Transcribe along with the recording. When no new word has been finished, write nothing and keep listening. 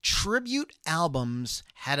tribute albums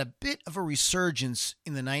had a bit of a resurgence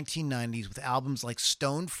in the 1990s with albums like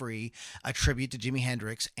Stone Free, a tribute to Jimi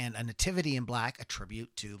Hendrix, and A Nativity in Black, a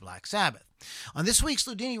tribute to Black Sabbath. On this week's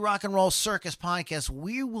Ludini Rock and Roll Circus podcast,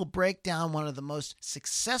 we will break down one of the most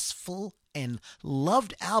successful and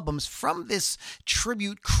loved albums from this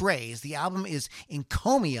tribute craze. The album is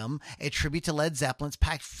Encomium, a tribute to Led Zeppelin. It's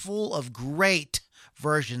packed full of great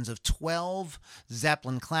versions of 12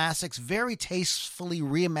 Zeppelin classics, very tastefully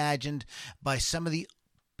reimagined by some of the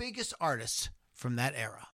biggest artists from that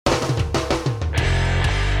era.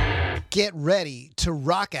 Get ready to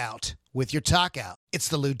rock out with your talk out. It's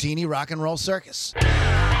the Ludini Rock and Roll Circus.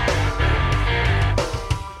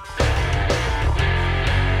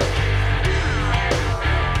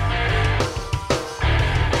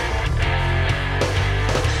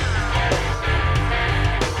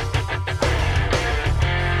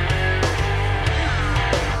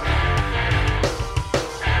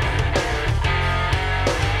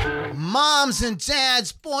 Moms and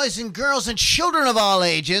dads, boys and girls, and children of all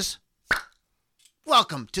ages,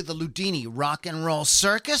 welcome to the Ludini Rock and Roll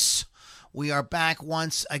Circus. We are back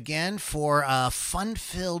once again for a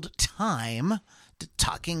fun-filled time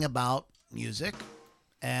talking about music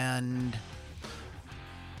and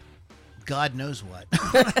God knows what.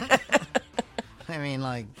 I mean,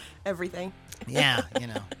 like... everything. Yeah, you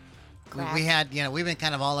know. We had, you know, we've been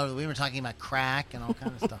kind of all over. We were talking about crack and all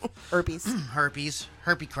kind of stuff. Herpes. Herpes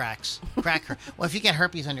cracks. Well, if you get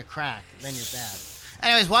herpes on your crack, then you're bad.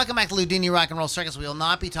 Anyways, welcome back to Ludini Rock and Roll Circus. We will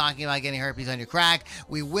not be talking about getting herpes on your crack.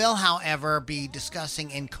 We will, however, be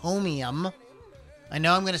discussing encomium. I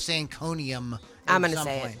know I'm going to say encomium. I'm going to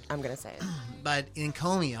say it. But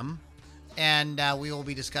encomium. And we will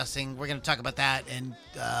be discussing, we're going to talk about that and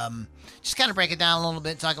just kind of break it down a little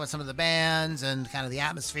bit, talk about some of the bands and kind of the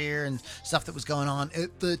atmosphere and stuff that was going on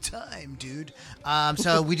at the time, dude.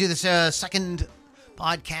 So we do this second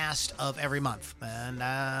podcast of every month.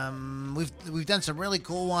 And we've done some really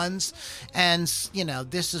cool ones. And, you know,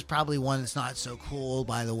 this is probably one that's not so cool,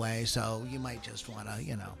 by the way. So you might just want to,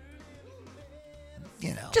 you know.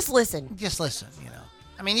 Just listen, you know.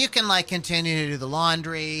 I mean, you can, like, continue to do the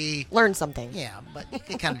laundry. Learn something. Yeah, but you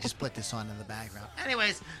can kind of just put this on in the background.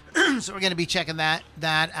 Anyways, so we're going to be checking that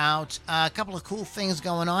out. A couple of cool things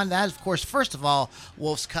going on. That is, of course, first of all,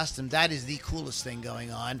 Wolf's Custom. That is the coolest thing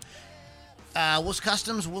going on. Wolf's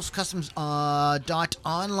Customs,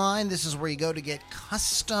 wolfscustoms.online. This is where you go to get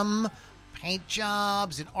custom paint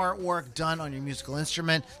jobs and artwork done on your musical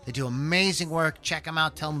instrument. They do amazing work. Check them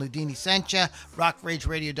out. Tell them Ludini sent you.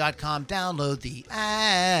 RockRageRadio.com. Download the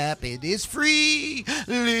app. It is free,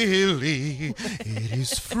 Lily. It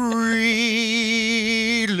is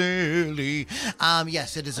free, Lily.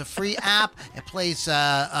 Yes, it is a free app. It plays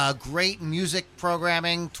great music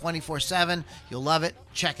programming 24/7. You'll love it.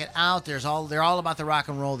 Check it out. They're all about the rock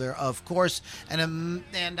and roll there, of course. And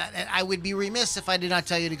I would be remiss if I did not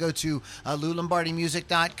tell you to go to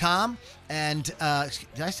LouLombardiMusic.com. And did I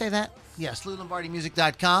say that? Yes,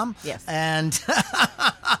 LouLombardiMusic.com. Yes. And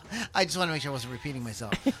I just want to make sure I wasn't repeating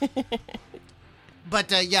myself. But,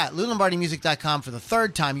 LouLombardiMusic.com for the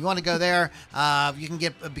third time. You want to go there. You can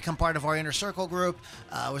become part of our Inner Circle group.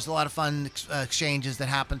 There's a lot of fun exchanges that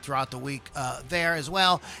happen throughout the week there as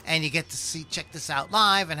well. And you get to check this out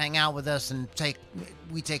live and hang out with us and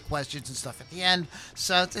we take questions and stuff at the end.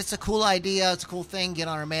 So it's a cool idea. It's a cool thing. Get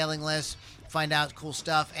on our mailing list. Find out cool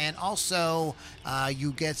stuff, and also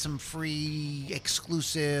you get some free,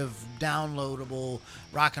 exclusive, downloadable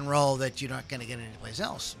rock and roll that you're not going to get anyplace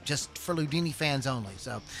else, just for Ludini fans only.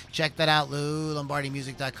 So check that out,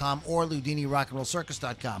 LouLombardiMusic.com or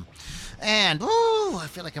LudiniRockandRollCircus.com. And, I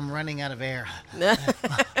feel like I'm running out of air.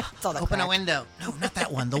 Open a window. No, not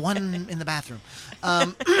that one. The one in the bathroom.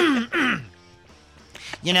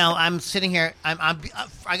 You know, I'm sitting here. I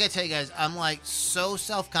gotta tell you guys, I'm like so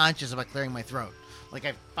self-conscious about clearing my throat. Like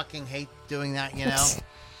I fucking hate doing that, you know.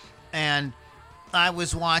 And I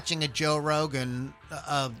was watching a Joe Rogan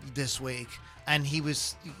this week, and he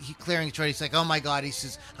clearing his throat. He's like, "Oh my God," he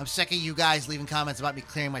says, "I'm sick of you guys leaving comments about me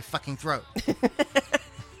clearing my fucking throat."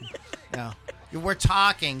 No, we're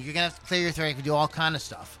talking. You're gonna have to clear your throat. You can do all kind of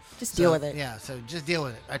stuff. Just deal with it. Yeah, so just deal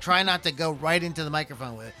with it. I try not to go right into the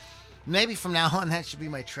microphone with it. Maybe from now on that should be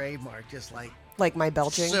my trademark, just like my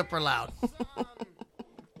belching. Super loud.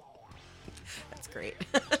 That's great.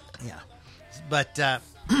 Yeah. But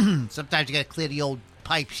sometimes you got to clear the old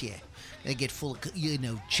pipes here. They get full of,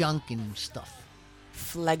 junk and stuff.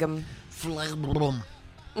 Phlegm.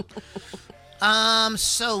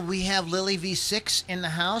 So we have Lily V6 in the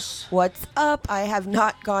house. What's up? I have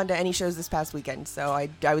not gone to any shows this past weekend, so I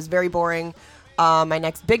was very boring. My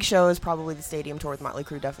next big show is probably the stadium tour with Motley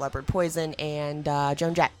Crue, Def Leppard, Poison, and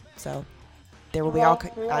Joan Jett. So there will be all.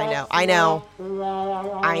 I know.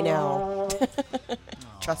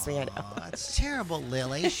 Trust me, I know. That's terrible,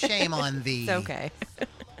 Lily. Shame on thee. It's okay.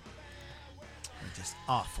 Just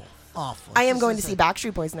awful. Awful. I am going to see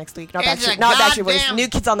Backstreet Boys next week. Not It's a Backstreet Boys. goddamn- New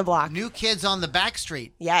Kids on the Block. New Kids on the Back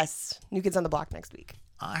Street. Yes, New Kids on the Block next week.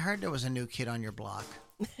 I heard there was a new kid on your block.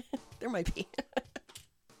 There might be.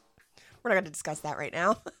 We're not going to discuss that right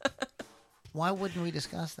now Why wouldn't we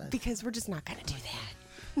discuss that? because we're just not going to do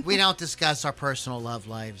that We don't discuss our personal love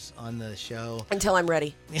lives on the show. until I'm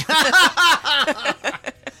ready.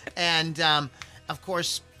 And, of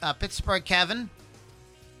course, Pittsburgh Kevin.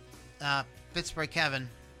 Pittsburgh Kevin.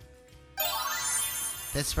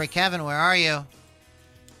 Pittsburgh Kevin, where are you?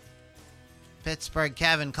 Pittsburgh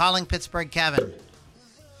Kevin. Calling Pittsburgh Kevin.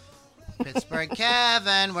 Pittsburgh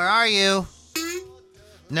Kevin, where are you?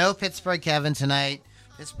 No Pittsburgh Kevin tonight.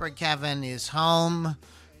 Pittsburgh Kevin is home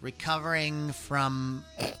recovering from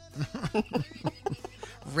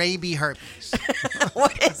rabies herpes.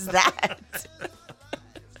 What is that?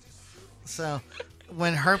 So,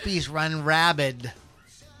 when herpes run rabid,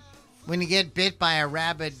 when you get bit by a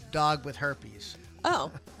rabid dog with herpes.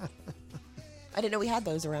 Oh. I didn't know we had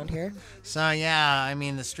those around here. So, yeah, I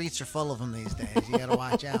mean, the streets are full of them these days. You got to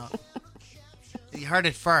watch out. You heard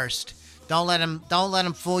it first. Don't let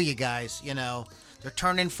them fool you guys, you know. They're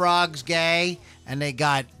turning frogs gay, and they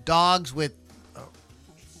got dogs with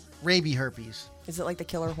rabies herpes. Is it like the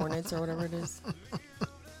killer hornets or whatever it is?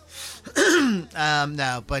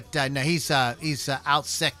 No, but no, he's out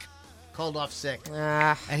sick, cold off sick,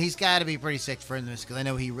 Ah, and he's got to be pretty sick for this because I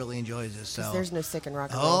know he really enjoys this. So there's no sick in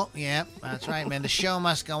rock and roll. oh, yeah, that's right, man. The show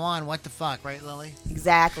must go on. What the fuck, right, Lily?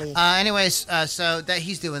 Exactly. Anyways, so that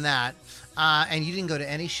he's doing that, and you didn't go to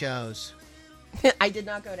any shows. I did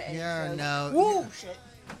not go to any shows. No. Whoa, shit.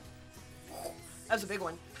 That was a big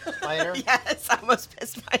one. Spider? Yes, I almost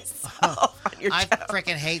pissed myself on your I joke.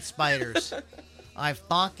 freaking hate spiders. I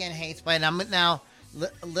fucking hate spiders. Now,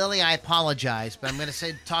 Lily, I apologize, but I'm going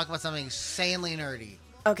to talk about something insanely nerdy.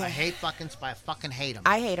 Okay. I hate fucking spiders. I fucking hate them.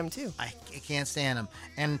 I hate them too. I can't stand them.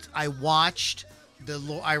 And I watched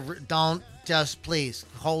don't just please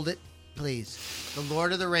hold it, please. The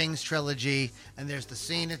Lord of the Rings trilogy, and there's the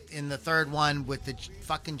scene in the third one with the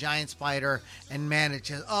fucking giant spider, and man, it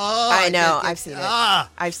just I know. I've seen it.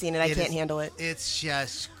 I've seen it. I can't handle it. It's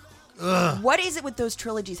just. Ugh. What is it with those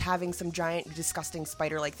trilogies having some giant, disgusting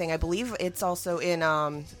spider-like thing? I believe it's also in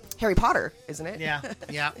Harry Potter, isn't it? Yeah,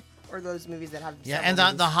 yeah. Or those movies that have. Yeah, and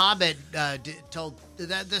the Hobbit told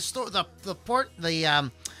that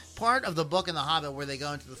the part of the book in the Hobbit where they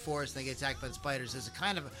go into the forest and they get attacked by the spiders is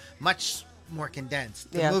kind of much more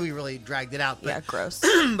condensed. The movie really dragged it out. But, yeah, gross.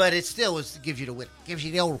 But it still gives you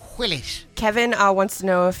the old whilish. Kevin wants to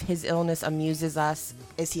know if his illness amuses us.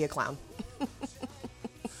 Is he a clown?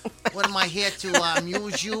 What am I here to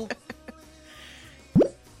amuse you?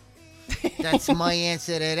 That's my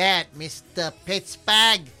answer to that, Mr.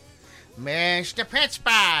 Pittsburgh. Mr.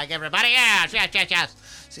 Pittsburgh, everybody. Yes.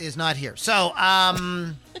 Is not here. So,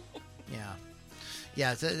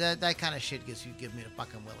 yeah. So that kind of shit gives me the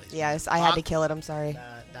fucking willies. Yes, I had to kill it. I'm sorry.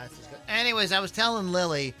 That's good. Anyways, I was telling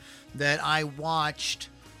Lily that I watched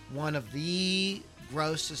one of the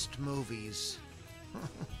grossest movies.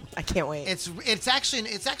 I can't wait. It's actually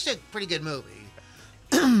a pretty good movie,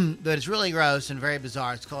 but it's really gross and very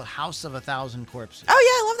bizarre. It's called House of a Thousand Corpses. Oh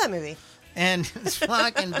yeah, I love that movie. And it's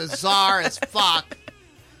fucking bizarre as fuck.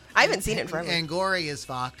 I haven't seen it forever. And gory as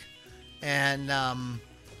fuck. And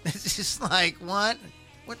it's just like, what?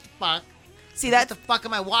 What the fuck? See, what the fuck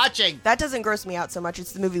am I watching? That doesn't gross me out so much.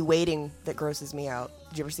 It's the movie Waiting that grosses me out.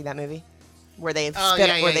 Did you ever see that movie? Where they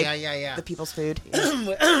spit the people's food.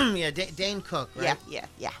 Yeah, Dane Cook, right? Yeah.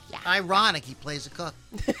 Ironic, he plays a cook.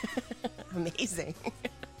 Amazing.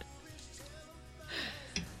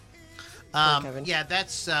 Kevin. Yeah,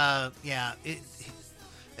 that's if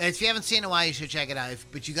you haven't seen it in a while, you should check it out.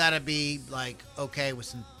 But you got to be like okay with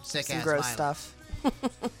some sick ass gross violence. stuff.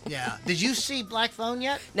 Yeah. Did you see Black Phone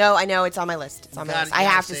yet? No, I know it's on my list. It's on my list. I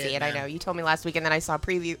have to see it. Man. I know you told me last week, and then I saw a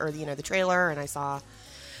preview or the trailer, and I saw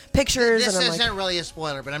pictures. This and I'm isn't really a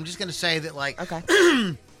spoiler, but I'm just going to say that okay.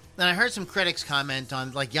 And I heard some critics comment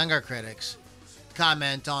on, like younger critics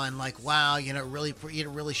comment on, like, wow, it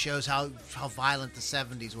really shows how violent the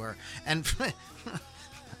 70s were. And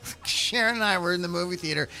Sharon and I were in the movie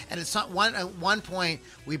theater, and at one point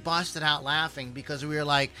we busted out laughing because we were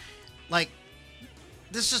like,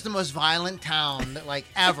 this is the most violent town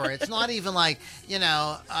ever. It's not even like,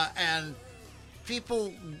 and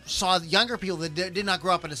people saw younger people that did not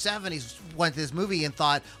grow up in the 70s went to this movie and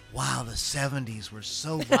thought, wow, the 70s were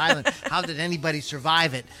so violent. How did anybody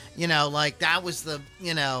survive it? Like that was the,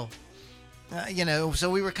 so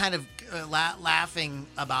we were kind of laughing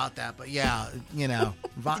about that. But yeah,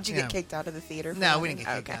 Did you get kicked out of the theater? No, we didn't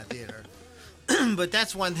get kicked out of the theater. But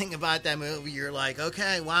that's one thing about that movie. You're like,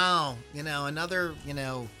 okay, wow, another,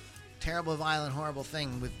 terrible, violent, horrible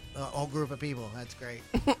thing with a whole group of people. That's great.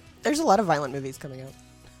 There's a lot of violent movies coming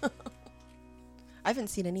out. I haven't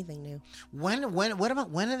seen anything new. When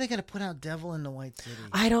are they going to put out Devil in the White City?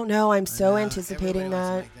 I don't know. I'm so anticipating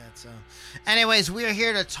that. So. Anyways, we are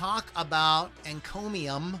here to talk about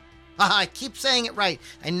Encomium. I keep saying it right.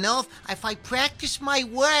 I know if I practice my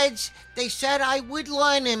words, they said I would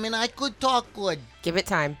learn them and I could talk good. Give it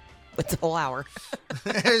time. It's a whole hour.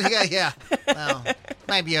 yeah. Well,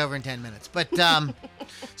 might be over in 10 minutes. But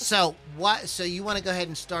so you want to go ahead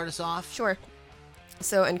and start us off? Sure.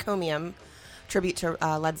 So Encomium, tribute to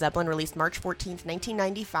Led Zeppelin, released March 14th,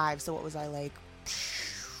 1995. So what was I like?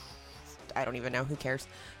 I don't even know. Who cares?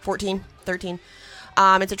 14, 13.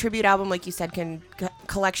 It's a tribute album, like you said,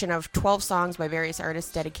 collection of 12 songs by various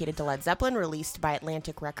artists dedicated to Led Zeppelin, released by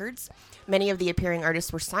Atlantic Records. Many of the appearing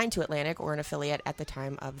artists were signed to Atlantic or an affiliate at the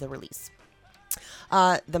time of the release.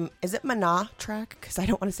 Is it Mana track? Because I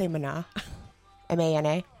don't want to say Mana.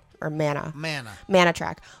 M-A-N-A? Or Mana. Mana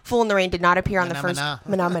track. Fool in the Rain did not appear on the first...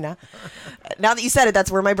 Mana. Now that you said it,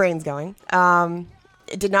 that's where my brain's going.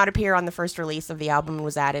 It did not appear on the first release of the album and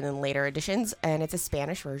was added in later editions, and it's a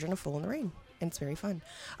Spanish version of Fool in the Rain. And it's very fun.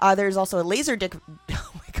 There's also a Laserdisc...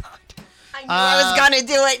 Oh, my God. I knew I was going to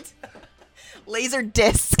do it.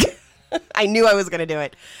 Laserdisc. I knew I was going to do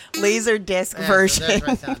it. Laserdisc version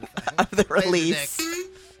of the release.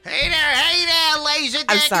 Hey there, Laserdisc.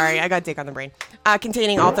 I'm sorry. I got dick on the brain.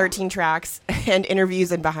 Containing all 13 tracks and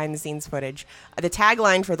interviews and behind-the-scenes footage. The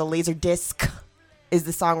tagline for the Laserdisc is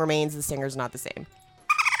 "The song remains, the singer's not the same."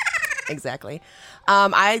 Exactly.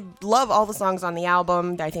 I love all the songs on the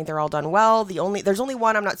album. I think they're all done well. There's only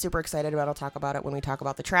one I'm not super excited about. I'll talk about it when we talk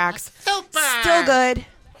about the tracks. Super. Still good.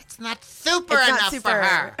 It's not super enough for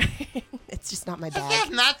her. It's just not my bag. It's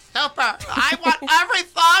not super. I want every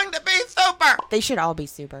song to be super. They should all be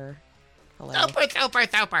super. Hello. Super. I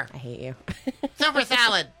hate you. Super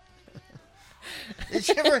salad. Did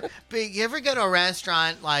you ever go to a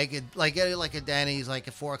restaurant like a Denny's like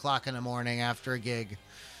at 4:00 in the morning after a gig,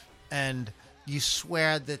 and you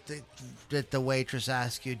swear that the waitress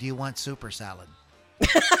asks you, "Do you want super salad?"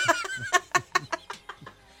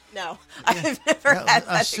 No, I've never had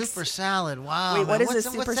that. A super salad. Wow. Wait, what is a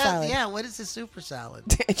super salad? Yeah, what is a super salad?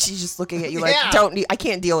 She's just looking at you like, I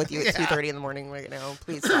can't deal with you at 2:30 in the morning right now.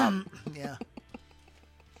 Please stop. Yeah.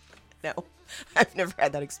 No, I've never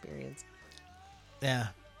had that experience. Yeah.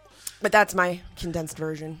 But that's my condensed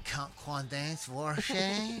version. Condensed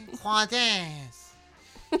version? Condensed.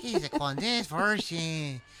 He's a condensed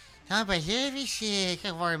version. Thank you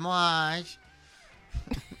very much.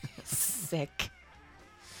 Sick.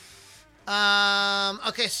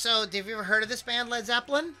 Okay, so have you ever heard of this band, Led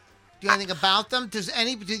Zeppelin? Do you know anything about them?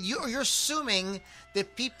 You're assuming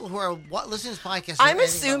that people who are listening to this podcast... I'm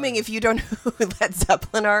assuming if you don't know who Led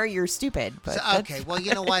Zeppelin are, you're stupid. But okay, well,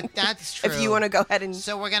 you know what? That's true. If you want to go ahead and...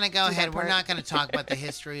 So we're going to go ahead. We're not going to talk about the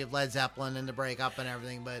history of Led Zeppelin and the breakup and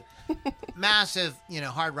everything, but massive,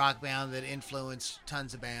 hard rock band that influenced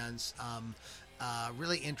tons of bands.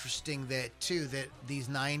 Really interesting that these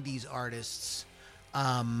 90s artists...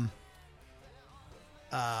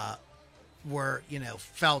 were,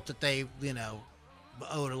 felt that they,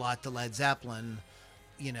 owed a lot to Led Zeppelin.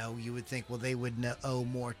 You would think, well, they would owe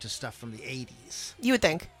more to stuff from the 80s. You would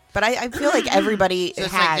think. But I feel like everybody so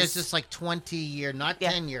has... It's just like 20 year, not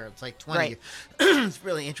 10 year. It's like 20 year. It's a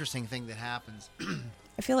really interesting thing that happens.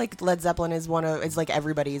 I feel like Led Zeppelin is is like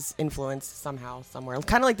everybody's influence somehow, somewhere.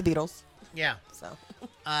 Kind of like the Beatles. Yeah. So.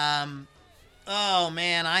 Oh,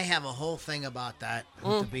 man, I have a whole thing about that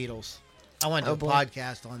with the Beatles. I want to do a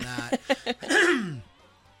podcast on that.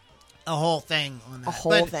 A whole thing on that. A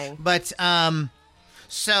whole thing. But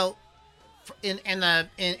so in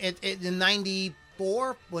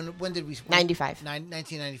 94, when did we? 95.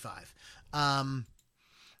 1995.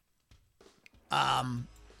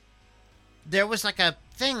 There was like a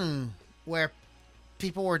thing where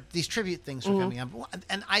these tribute things were coming up,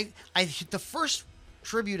 and I the first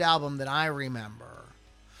tribute album that I remember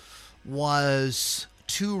was.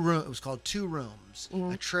 It was called Two Rooms,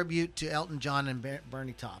 a tribute to Elton John and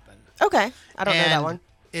Bernie Taupin. Okay, I don't know that one.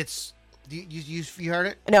 It's you heard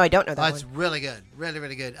it? No, I don't know that one. It's really good, really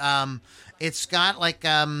really good. It's got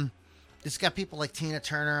it's got people like Tina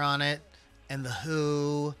Turner on it, and The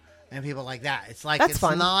Who, and people like that. It's like That's it's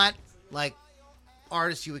fun. not like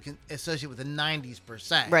artists you would associate with the 90s per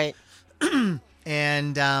se. Right.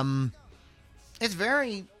 And it's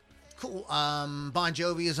very cool. Bon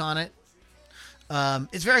Jovi is on it.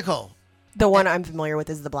 It's very cool. The one I'm familiar with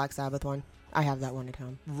is the Black Sabbath one. I have that one at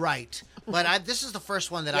home. Right. But this is the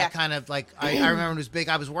first one that I Yeah. kind of like. I remember it was big.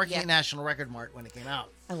 I was working Yeah. at National Record Mart when it came out.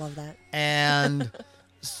 I love that. And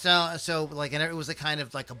so like, and it was a kind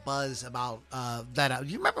of like a buzz about that.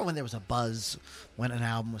 You remember when there was a buzz when an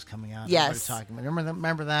album was coming out? Yes. Talking about.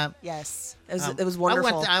 Remember that? Yes. It was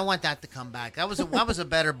wonderful. I want that to come back. That was a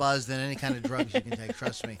better buzz than any kind of drugs you can take.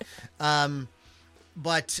 Trust me.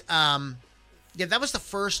 Yeah, that was the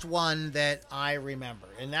first one that I remember,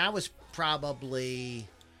 and that was probably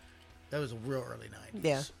a real early 90s.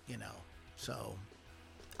 Yeah. You know, so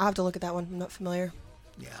I'll have to look at that one. I'm not familiar.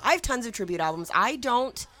 yeah. I have tons of tribute albums. I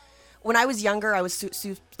don't. When I was younger, I was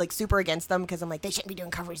super against them because I'm like, they shouldn't be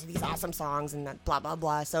doing covers of these awesome songs and that blah blah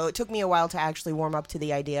blah. So it took me a while to actually warm up to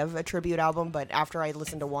the idea of a tribute album. But after I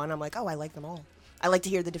listened to one, I'm like, oh, I like them all. I like to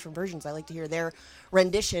hear the different versions. I like to hear their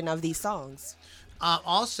rendition of these songs.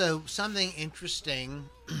 Also, something interesting.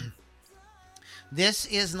 This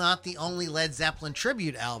is not the only Led Zeppelin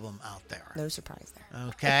tribute album out there. No surprise there.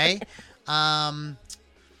 Okay.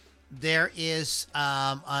 There is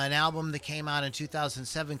an album that came out in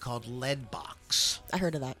 2007 called Lead Box. I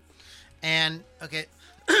heard of that. And, okay,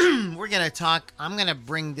 we're going to talk. I'm going to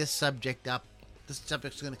bring this subject up. This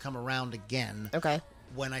subject's going to come around again. Okay.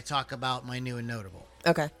 When I talk about my new and notable.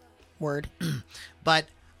 Okay. Word. But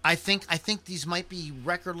I think these might be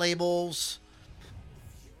record labels.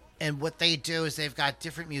 And what they do is they've got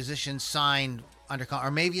different musicians signed under,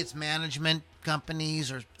 or maybe it's management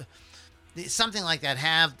companies or something like that.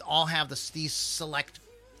 Have these select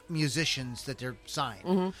musicians that they're signed,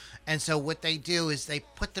 Mm-hmm. and so what they do is they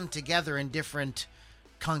put them together in different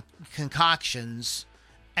concoctions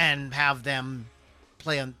and have them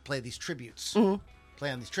play these tributes. Mm-hmm.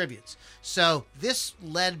 Play on these tributes. So this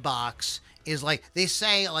Lead Box is like, they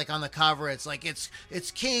say like on the cover, it's like it's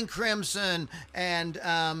King Crimson and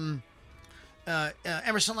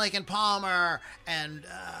Emerson, Lake and Palmer and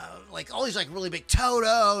like all these like really big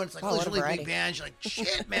Toto, and it's like all these what a really variety. big bands. You're like,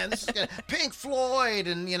 shit, man, this is gonna Pink Floyd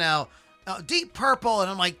and Deep Purple, and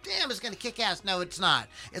I'm like, damn, it's gonna kick ass. No, it's not.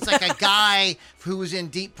 It's like a guy who was in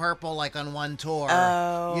Deep Purple like on one tour.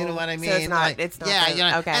 Oh, You know what I mean? so it's not- Like, it's not yeah,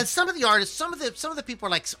 the- okay. And some of the artists, some of the people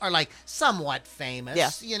are like somewhat famous.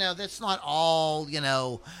 Yeah. You know, that's not all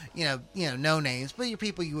no names, but you're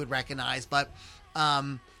people you would recognize. But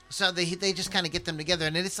so they just kind of get them together,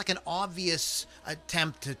 and it's like an obvious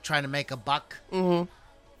attempt to try to make a buck. Mm-hmm.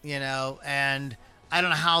 And I don't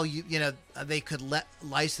know how they could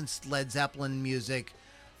license Led Zeppelin music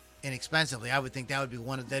inexpensively. I would think that'd be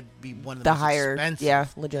one of the The most higher, expensive, yeah,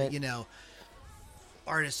 legit.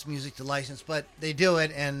 artists' music to license, but they do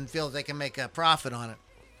it and feel they can make a profit on it.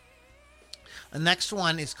 The next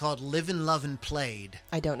one is called Livin', Lovin', Played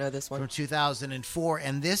I don't know this from one. 2004,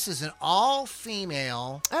 and this is an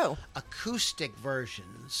all-female Oh, acoustic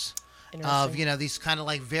versions interesting. of these kind of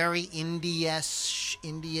like very indie-ish.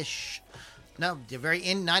 No, they're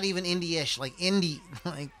very not even indie-ish, like indie,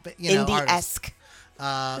 like artists. Indie-esque.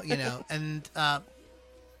 And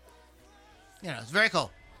it's very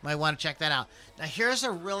cool. Might want to check that out. Now, here's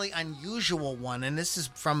a really unusual one, and this is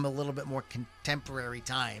from a little bit more contemporary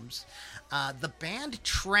times. The band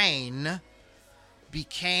Train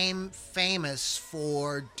became famous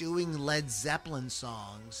for doing Led Zeppelin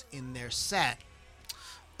songs in their set.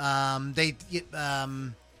 They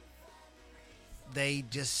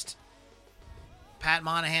just... Pat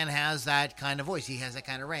Monahan has that kind of voice. He has that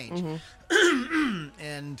kind of range. Mm-hmm.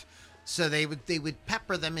 And so they would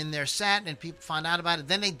pepper them in their set, and people found out about it.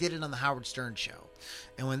 Then they did it on the Howard Stern show.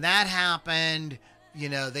 And when that happened,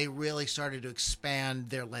 they really started to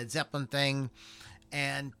expand their Led Zeppelin thing.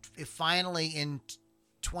 And finally, in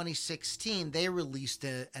 2016, they released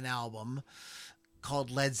an album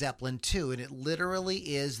called Led Zeppelin 2. And it literally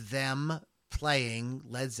is them playing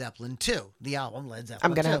Led Zeppelin 2, the album Led Zeppelin 2.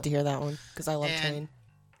 I'm going to have to hear that one because I love And Train.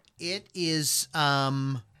 it is,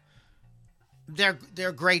 they're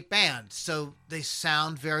a great band, so they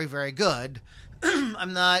sound very, very good.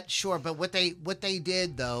 I'm not sure, but what they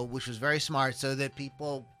did though, which was very smart, so that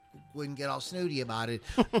people wouldn't get all snooty about it,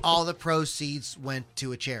 all the proceeds went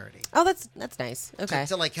to a charity. Oh, that's nice. Okay.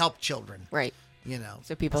 To like help children. Right.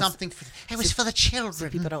 So people- something it was for the children. So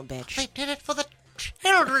people don't bitch. They did it for the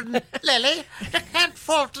children, Lily. You can't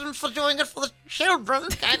fault them for doing it for the children,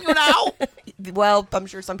 can you now? Well, I'm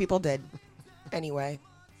sure some people did. Anyway.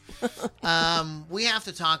 We have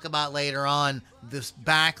to talk about later on this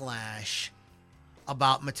backlash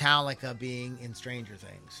about Metallica being in Stranger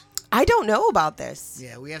Things. I don't know about this.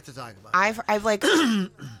 Yeah, we have to talk about it. I've like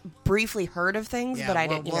briefly heard of things, Yeah, but I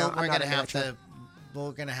didn't.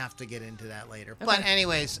 we're gonna have to get into that later. Okay. But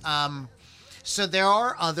anyways, so there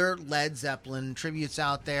are other Led Zeppelin tributes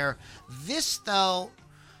out there. This though,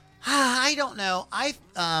 I don't know.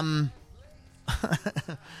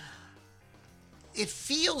 It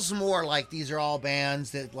feels more like these are all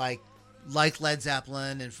bands that like Led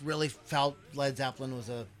Zeppelin and really felt Led Zeppelin was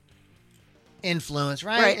a influence,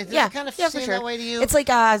 right? Right. Does Yeah. it kind of yeah, seem for sure. that way to you? It's like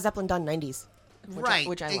Zeppelin done 90s.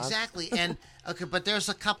 Which I love. Exactly. And okay, but there's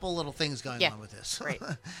a couple little things going on with this. Right.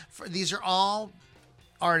 These are all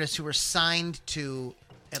artists who were signed to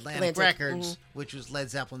Atlantic Records, which was Led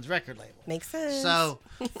Zeppelin's record label. Makes sense. So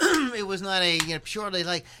it was not a purely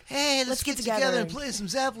like, hey, let's get together and play some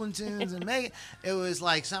Zeppelin tunes and make it. It was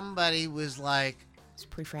like somebody was like, it's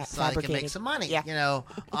prefabricated. So I can make some money,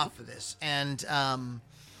 off of this. And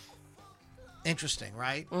interesting,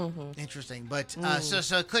 right? Mm-hmm. Interesting. But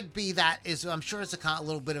so it could be that is, I'm sure it's a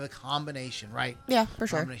little bit of a combination, right? Yeah, for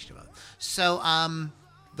sure. Combination of both. So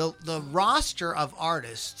the roster of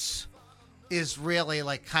artists is really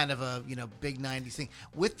like kind of a big 90s thing,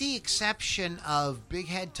 with the exception of Big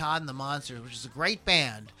Head Todd and the Monsters, which is a great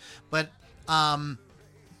band, but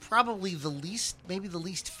probably the least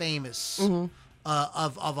famous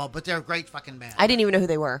of all. But they're a great fucking band. I didn't even know who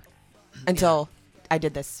they were until I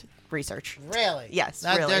did this research. Really? Yes,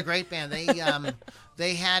 really. really. They're a great band. They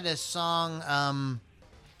they had a song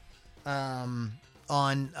on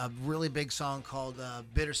a really big song called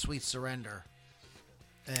Bittersweet Surrender.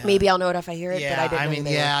 Maybe I'll know it if I hear it, but I didn't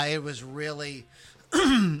know it was really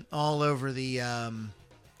all over the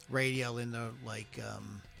radio in the like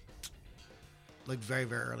very,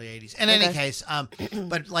 very early 80s. In any case,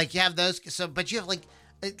 but like you have those, but you have like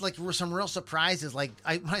some real surprises. Like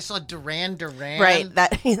when I saw Duran Duran, right?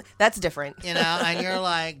 That's different, and you're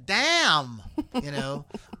like, damn,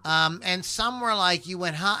 and some were like, you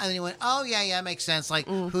went, huh? And then you went, oh yeah, makes sense. Like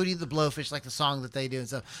Hootie the Blowfish, like the song that they do and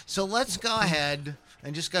stuff. So let's go ahead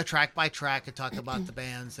and just go track by track and talk about the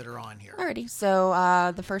bands that are on here. Alrighty.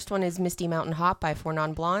 So the first one is Misty Mountain Hop by Four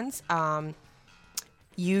Non Blondes.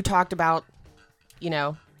 You talked about,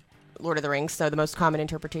 Lord of the Rings. So the most common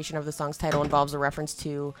interpretation of the song's title involves a reference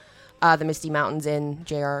to the Misty Mountains in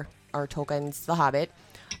J.R.R. Tolkien's The Hobbit.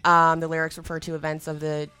 The lyrics refer to events of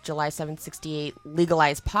the July 7th, 1968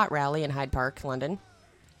 legalized pot rally in Hyde Park, London,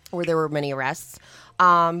 where there were many arrests.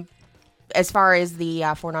 As far as the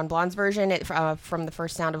Four Non Blondes version, from the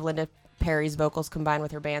first sound of Linda Perry's vocals combined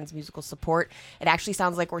with her band's musical support, it actually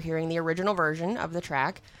sounds like we're hearing the original version of the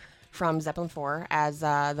track from Zeppelin 4. As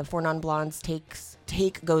the Four Non Blondes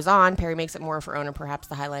take goes on, Perry makes it more of her own and perhaps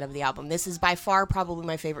the highlight of the album. This is by far probably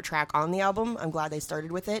my favorite track on the album. I'm glad they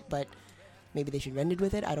started with it, but maybe they should have ended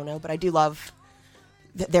with it. I don't know, but I do love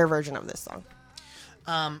their version of this song.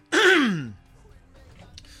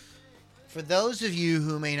 For those of you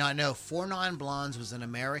who may not know, Four Non Blondes was an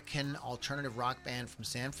American alternative rock band from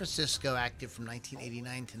San Francisco, active from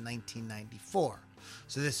 1989 to 1994.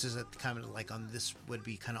 So this is this would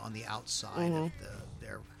be kind of on the outside of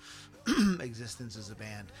their existence as a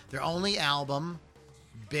band. Their only album,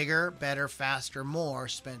 Bigger, Better, Faster, More,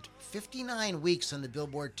 spent 59 weeks on the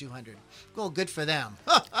Billboard 200. Well, good for them.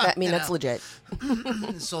 That's legit.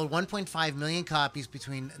 Sold 1.5 million copies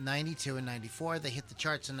between 92 and 94. They hit the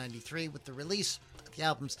charts in 93 with the release of the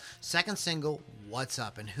album's second single, What's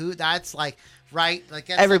Up? And that's like, right? Like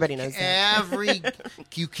everybody knows that.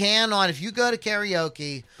 If you go to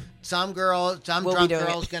karaoke, some drunk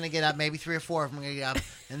girl's going to get up, maybe 3 or 4 of them are going to get up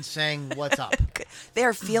and sing What's Up. They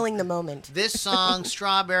are feeling the moment. This song,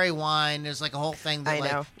 Strawberry Wine, there's like a whole thing that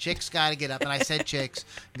know. Chicks got to get up. And I said chicks,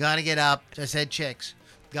 got to get up. I said chicks,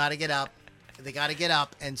 got to get up. They got to get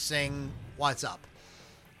up and sing What's Up.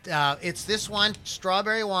 It's this one,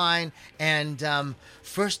 Strawberry Wine, and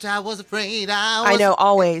First I Was Afraid I know,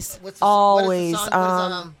 always. Always.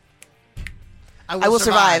 I Will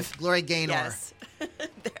Survive. Gloria Gaynor. Yes.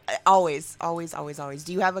 Always.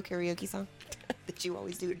 Do you have a karaoke song that you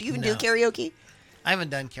always do? Do you even do karaoke? I haven't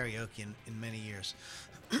done karaoke in many years.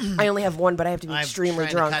 I only have one, but I have to be extremely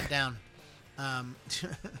drunk. To cut down.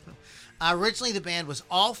 Originally, the band was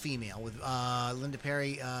all female with Linda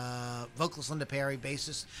Perry, vocalist Linda Perry,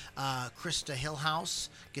 bassist Krista Hillhouse,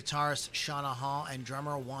 guitarist Shauna Hall, and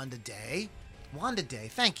drummer Wanda Day. Wanda Day,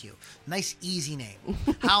 thank you. Nice, easy name.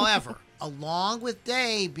 However, along with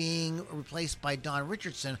Day being replaced by Don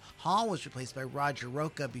Richardson, Hall was replaced by Roger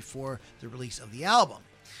Roca before the release of the album.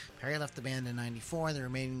 Perry left the band in 94, and the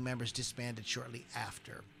remaining members disbanded shortly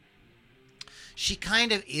after. She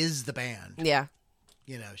kind of is the band. Yeah.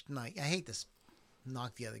 I hate this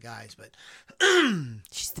knock the other guys, but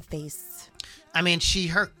She's the face. I mean,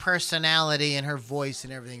 her personality and her voice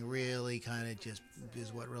and everything really kind of just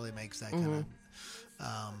is what really makes that kind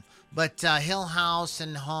of. But Hill House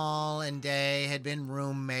and Hall and Day had been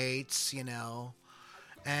roommates, and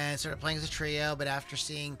started playing as a trio. But after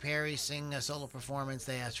seeing Perry sing a solo performance,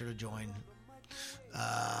 they asked her to join.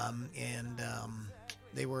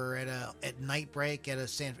 They were at night break at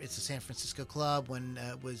it's a San Francisco club when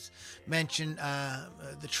it was mentioned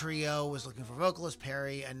the trio was looking for vocalists.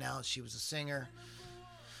 Perry announced she was a singer.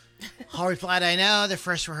 Hall replied, "I know. The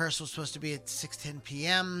first rehearsal was supposed to be at 6:10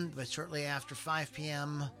 p.m., but shortly after 5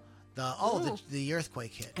 p.m., the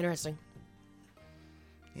earthquake hit." Interesting.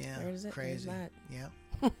 Yeah, Where is it? crazy. Where's that? Yeah.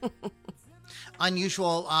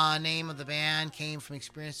 Unusual name of the band came from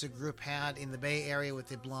experience the group had in the Bay Area with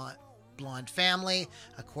the blonde family.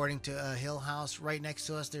 According to Hill House, right next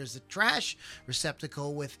to us, there's a trash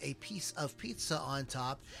receptacle with a piece of pizza on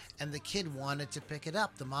top, and the kid wanted to pick it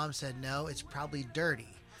up. The mom said, "No, it's probably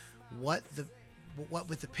dirty. What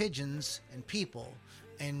with the pigeons and people?"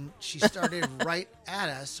 And she started right at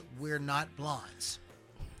us. "We're not blondes.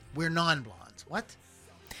 We're non-blondes." What?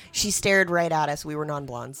 She stared right at us. We were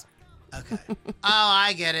non-blondes. Okay. Oh,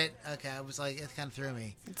 I get it. Okay, I was like, it kind of threw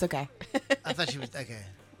me. It's okay. I thought she was okay.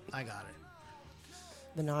 I got it.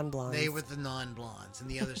 The non-blondes. They were the non-blondes, and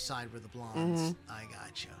the other side were the blondes. I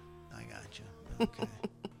gotcha. Okay.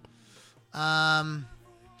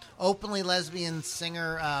 Openly lesbian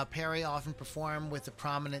singer Perry often performed with a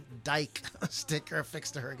prominent Dyke sticker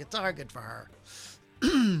affixed to her guitar. Good for her.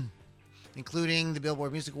 Including the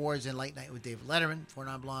Billboard Music Awards and Late Night with David Letterman. Four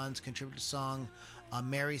Non-Blondes contributed a song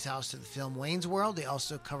Mary's House to the film Wayne's World. They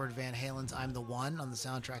also covered Van Halen's I'm the One on the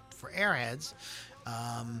soundtrack for Airheads.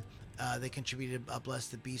 They contributed Bless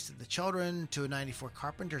the Beast of the Children to a 94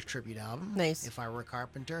 Carpenter tribute album. Nice. If I Were a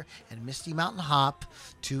Carpenter. And Misty Mountain Hop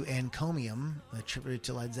to Encomium, a tribute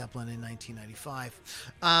to Led Zeppelin in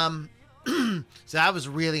 1995. So I was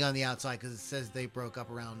really on the outside because it says they broke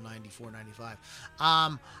up around 94, 95.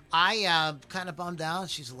 I kind of bummed out.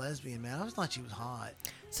 She's a lesbian, man. I always thought she was hot.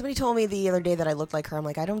 Somebody told me the other day that I looked like her. I'm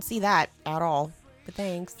like, I don't see that at all. But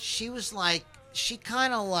thanks. She was like, she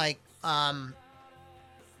kind of like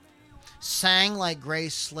sang like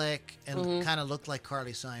Grace Slick and kind of looked like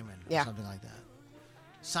Carly Simon or something like that.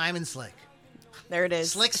 Simon Slick. There it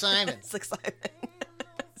is. Slick Simon. Slick Simon.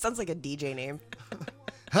 Sounds like a DJ name.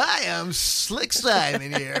 Hi, I'm Slick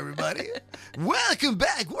Simon here, everybody. Welcome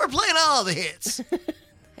back. We're playing all the hits.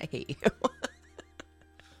 I hate you.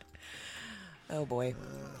 Oh, boy.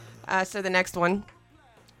 So the next one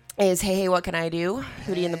is Hey, Hey, What Can I Do?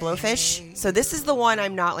 Hootie and the Blowfish. So this is the one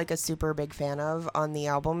I'm not like a super big fan of on the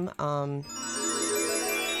album.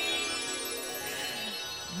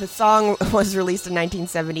 The song was released in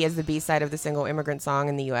 1970 as the B-side of the single Immigrant Song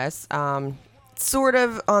in the U.S. Sort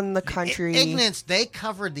of on the country. Ignorance, they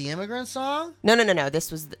covered the Immigrant Song? No.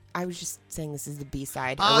 This was I was just saying this is the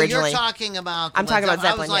B-side You're originally. talking about I'm talking about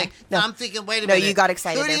Zeppelin. I was like, No. I'm thinking, wait a minute. No, you got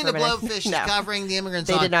excited Hootie there and for the a minute. Blowfish No. is covering the Immigrant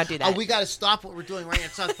They Song. did not do that. Oh, we got to stop what we're doing right now.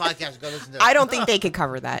 It's not the podcast. And go listen to it. I don't think they could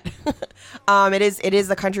cover that. It is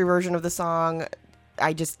the country version of the song.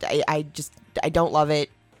 I don't love it.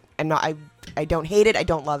 I don't hate it. I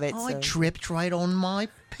don't love it. Oh, so. I tripped right on my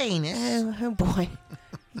penis. Oh boy.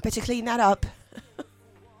 You better clean that up.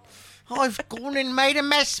 I've gone and made a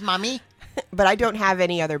mess, Mummy. But I don't have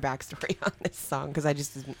any other backstory on this song because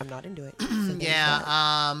I'm not into it. So there's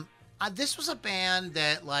that. This was a band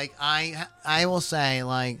that, like, I will say,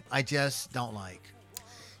 like, I just don't like.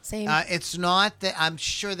 Same. It's not that I'm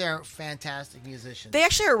sure they're fantastic musicians. They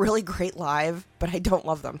actually are really great live, but I don't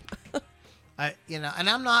love them. And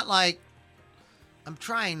I'm not like, I'm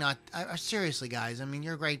trying not. Seriously, guys. I mean,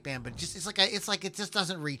 you're a great band, but just it's like it just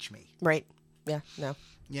doesn't reach me. Right. Yeah. No.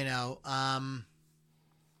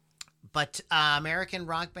 But American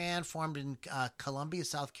rock band formed in Columbia,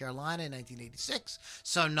 South Carolina in 1986.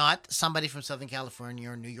 So not somebody from Southern California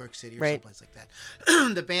or New York City or someplace like that.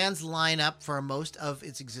 The band's lineup for most of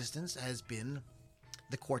its existence has been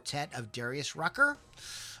the quartet of Darius Rucker,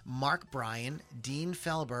 Mark Bryan, Dean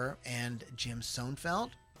Felber, and Jim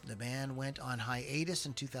Sonfeld. The band went on hiatus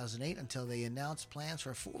in 2008 until they announced plans for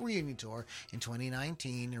a full reunion tour in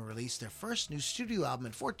 2019 and released their first new studio album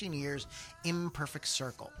in 14 years, Imperfect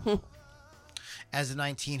Circle. As of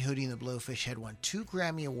 19, Hootie and the Blowfish had won 2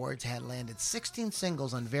 Grammy Awards, had landed 16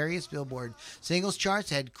 singles on various Billboard singles charts,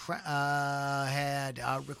 had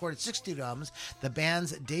recorded 62 albums. The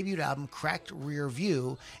band's debut album, Cracked Rear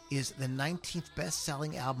View, is the 19th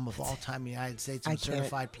best-selling album of all time in the United States and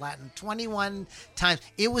certified platinum 21 times.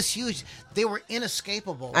 It was huge. They were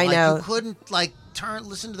inescapable. I know. You couldn't,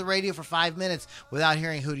 listen to the radio for 5 minutes without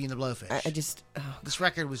hearing Hootie and the Blowfish. This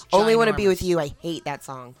record was Only ginormous. Want to Be With You. I hate that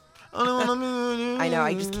song. I know,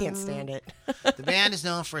 I just can't stand it. The band is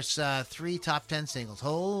known for its 3 top 10 singles.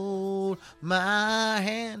 Hold My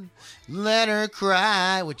Hand, Let Her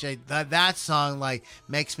Cry, which that song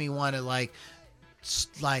makes me want to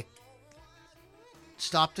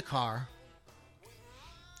stop the car,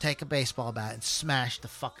 take a baseball bat, and smash the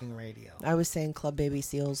fucking radio. I was saying Club Baby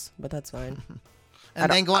Seals, but that's fine. And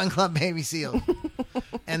then go out and Club Baby Seal.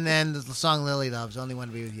 And then the song Lily Loves, Only Want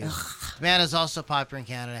to Be With You. The band is also popular in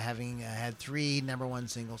Canada, having had 3 number 1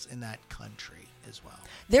 singles in that country as well.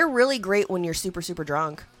 They're really great when you're super, super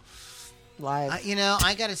drunk. Live.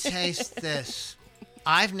 I got to taste this.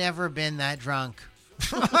 I've never been that drunk.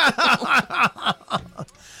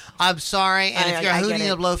 I'm sorry. And if you're a Hootie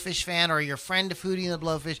and the Blowfish fan or you're a friend of Hootie and the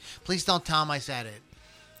Blowfish, please don't tell him I said it.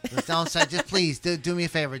 Just please do me a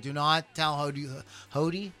favor. Do not tell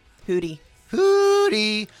Hootie.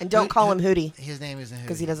 And don't call him Hootie. His name isn't Hootie.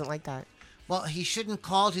 Because he doesn't like that. Well, he shouldn't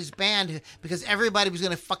call his band because everybody was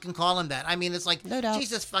going to fucking call him that. I mean, it's like, no doubt.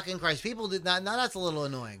 Jesus fucking Christ. People did not. Now that's a little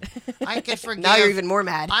annoying. I can forgive. Now you're even more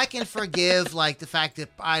mad. I can forgive, the fact that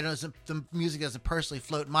the music doesn't personally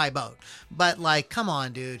float my boat. But, come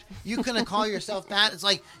on, dude. You couldn't call yourself that? It's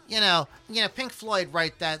like, Pink Floyd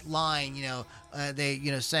write that line,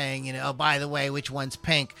 saying, oh, by the way, which one's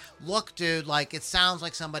Pink? Look, dude, it sounds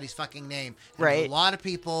like somebody's fucking name. And right. There's a lot of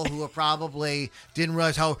people who are probably didn't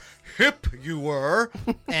realize how hip you were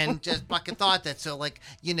and just fucking thought that. So,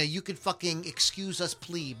 you could fucking excuse us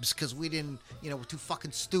plebes because we didn't, we're too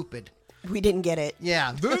fucking stupid. We didn't get it.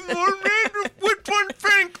 Yeah. Which one's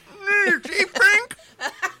Pink? See Pink?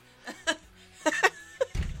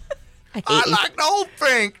 I like the old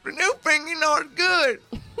Pink. The new Pink, it's good.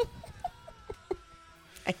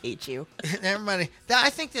 I hate you. Everybody. I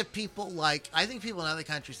think that people in other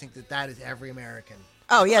countries think that is every American.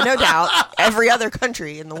 Oh, yeah, no doubt. Every other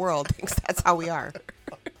country in the world thinks that's how we are.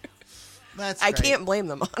 I can't blame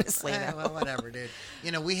them, honestly. Well, whatever, dude.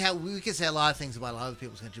 We can say a lot of things about other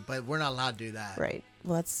people's country, but we're not allowed to do that. Right.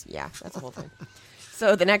 Well, that's the whole thing.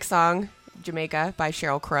 So the next song, Jamaica by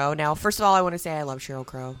Sheryl Crow. Now, first of all, I want to say I love Sheryl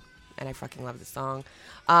Crow, and I fucking love this song.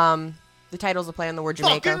 The title's a play on the word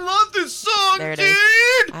Jamaica. Fucking love this song, there it dude! is.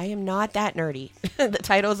 I am not that nerdy. The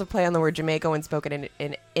title is a play on the word Jamaica when spoken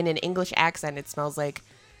in an English accent. It smells like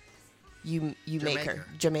you make her.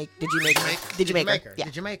 Did you make her? Did you make her? Yeah.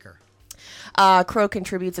 Did you make her? Crow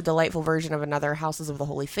contributes a delightful version of another Houses of the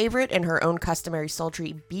Holy favorite in her own customary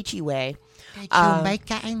sultry, beachy way. Did you make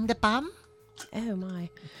her in the bum? Oh, my.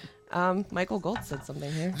 Michael Gold said something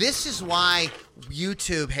here. This is why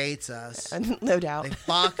YouTube hates us. No doubt. They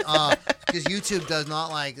fuck up because YouTube does not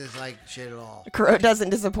like this shit at all. Crow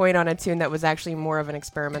doesn't disappoint on a tune that was actually more of an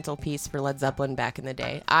experimental piece for Led Zeppelin back in the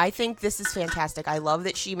day. I think this is fantastic. I love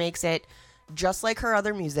that she makes it just like her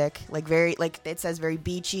other music, it says very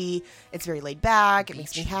beachy. It's very laid back. It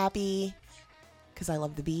makes me happy because I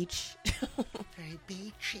love the beach. Very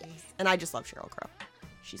beachy. And I just love Sheryl Crow.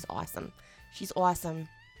 She's awesome. She's awesome.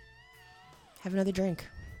 Have another drink.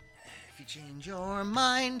 If you change your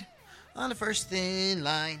mind on the first in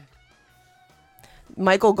line.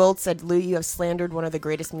 Michael Gold said, Lou, you have slandered one of the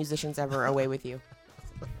greatest musicians ever. Away with you.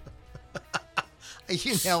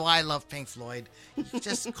 I love Pink Floyd.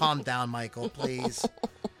 Just calm down, Michael, please.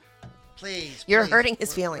 Please. You're hurting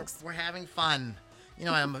his feelings. We're having fun.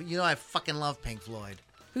 I fucking love Pink Floyd.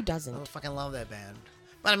 Who doesn't? I fucking love that band.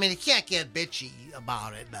 But, you can't get bitchy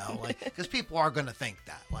about it, though. Because people are going to think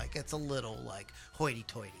that. It's a little,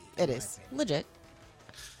 hoity-toity. It is. Legit.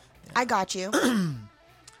 Yeah. I got you.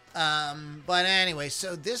 But anyway,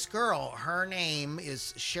 so this girl, her name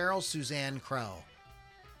is Cheryl Suzanne Crow.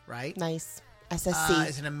 Right? Nice. SSC.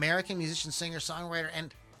 Is an American musician, singer, songwriter,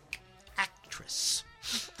 and actress.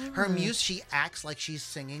 Her music, she acts like she's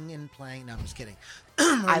singing and playing. No, I'm just kidding.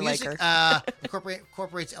 I music, like her.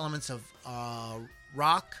 Incorporates elements of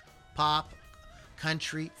rock, pop,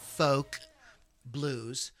 country, folk,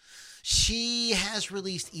 blues. She has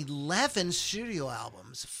released 11 studio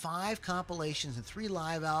albums, 5 compilations, and 3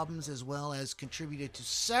 live albums, as well as contributed to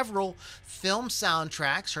several film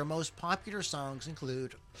soundtracks. Her most popular songs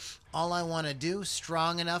include All I Want to Do,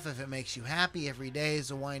 Strong Enough, If It Makes You Happy, Every Day is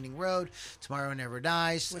a Winding Road, Tomorrow Never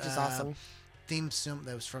Dies. Which is awesome. theme song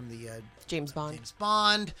that was from the James Bond. James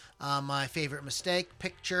Bond. My favorite mistake,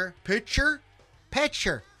 pitcher.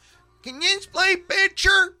 Can you play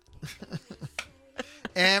pitcher?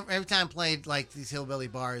 Every time I played like these hillbilly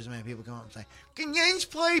bars, man, people come up and say, "Can you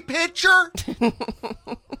play pitcher?"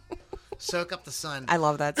 Soak up the sun. I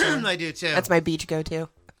love that song. I do too. That's my beach go-to.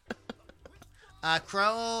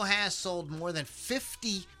 Crow has sold more than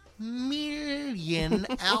 50 million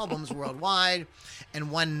albums worldwide,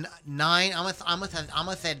 and won 9. Almost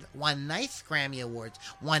had won nice Grammy awards.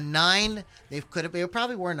 Won 9. They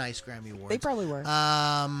probably were nice Grammy awards. They probably were.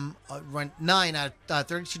 Run 9 out of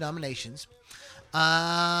 32 nominations.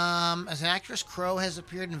 As an actress, Crow has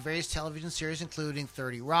appeared in various television series, including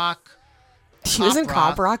 30 Rock. She was in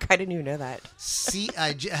Cop Rock? I didn't even know that.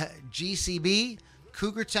 GCB,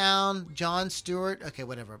 Cougar Town, Jon Stewart. Okay,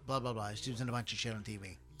 whatever. Blah, blah, blah. She was in a bunch of shit on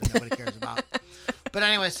TV that nobody cares about. But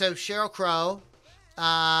anyway, so Sheryl Crow,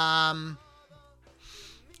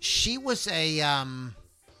 she was a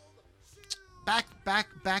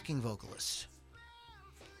backing vocalist.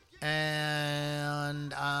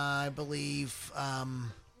 And I believe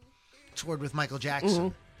toured with Michael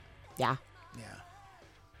Jackson. Mm-hmm. Yeah.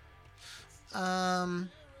 Yeah.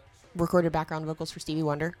 Recorded background vocals for Stevie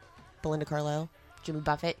Wonder, Belinda Carlisle, Jimmy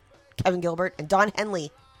Buffett, Kevin Gilbert, and Don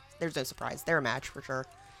Henley. There's no surprise. They're a match for sure,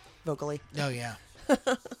 vocally. Oh, yeah.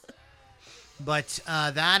 But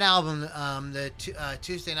that album, the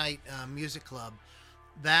Tuesday Night Music Club,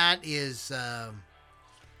 that is...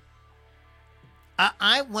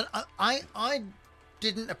 I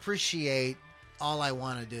didn't appreciate All I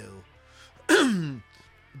Want to Do.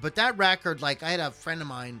 But that record, like, I had a friend of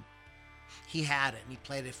mine, he had it, and he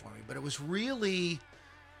played it for me. But it was really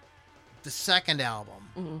the second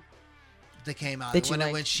album that came out.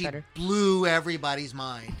 When she better. blew everybody's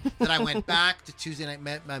mind. That I went back to Tuesday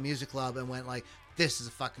Night Music Club and went like, this is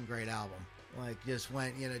a fucking great album. Like, just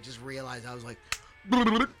went, just realized I was like,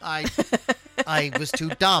 I was too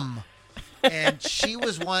dumb. And she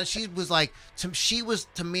was to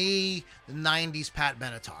me the 90s Pat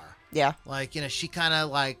Benatar. Yeah. Like, she kind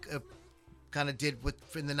of did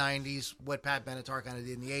in the 90s what Pat Benatar kind of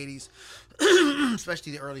did in the 80s,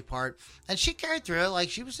 especially the early part. And she carried through. Like,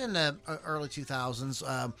 she was in the early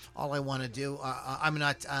 2000s. All I Want to Do.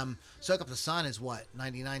 Soak Up the Sun is what?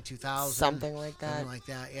 99, 2000? Something like that. Something like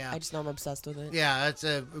that, yeah. I just know I'm obsessed with it. Yeah, it's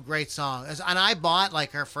a great song. And I bought,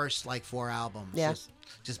 like, her first, 4 albums. Yeah.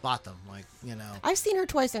 Just bought them, I've seen her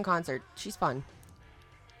twice in concert. She's fun.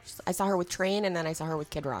 I saw her with Train, and then I saw her with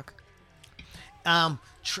Kid Rock.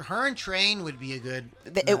 Her and Train would be a good...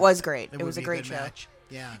 It was great. It was a great show. Match.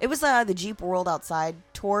 Yeah. It was the Jeep World Outside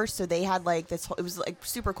tour, so they had this. It was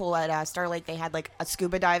super cool at Star Lake. They had a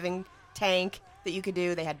scuba diving tank that you could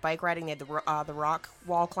do. They had bike riding. They had the rock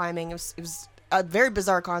wall climbing. It was a very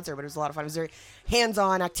bizarre concert, but it was a lot of fun. It was very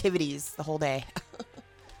hands-on activities the whole day.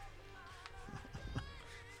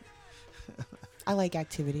 I like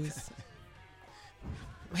activities.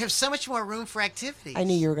 We have so much more room for activities. I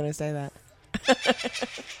knew you were going to say that.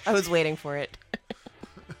 I was waiting for it.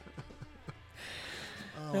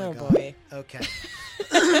 Oh God. Boy. Okay.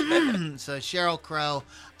 So Sheryl Crow.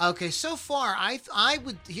 Okay, so far I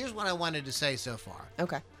would. Here's what I wanted to say so far.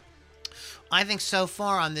 Okay. I think so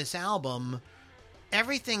far on this album,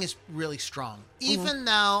 everything is really strong. Even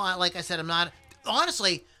though, like I said, I'm not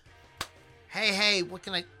honestly. Hey, what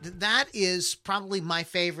can I... That is probably my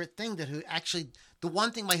favorite thing the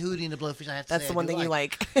one thing by Hootie and the Blowfish I have to say. That's the one thing you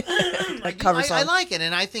like. Cover song. I like it,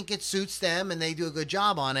 and I think it suits them, and they do a good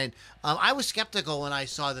job on it. I was skeptical when I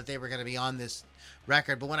saw that they were going to be on this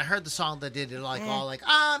record, but when I heard the song they did, it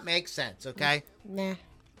makes sense, okay? Nah.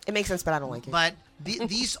 It makes sense, but I don't like it. But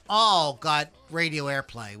these all got radio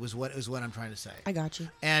airplay, was what I'm trying to say. I got you.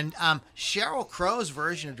 And Sheryl Crow's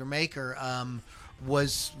version of Jamaica...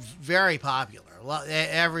 was very popular. A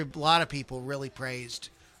lot of people really praised.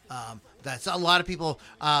 That's a lot of people.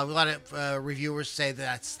 A lot of reviewers say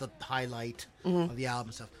that's the highlight of the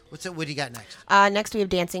album. Stuff. What do you got next? Next we have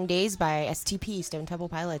 "Dancing Days" by STP, Stone Temple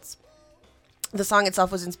Pilots. The song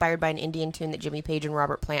itself was inspired by an Indian tune that Jimmy Page and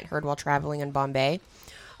Robert Plant heard while traveling in Bombay.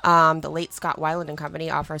 The late Scott Weiland and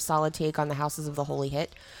Company offer a solid take on the Houses of the Holy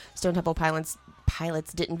hit. Stone Temple Pilots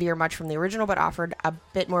didn't veer much from the original, but offered a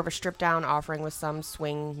bit more of a stripped-down offering with some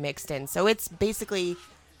swing mixed in. So it's basically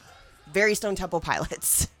very Stone Temple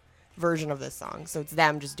Pilots version of this song. So it's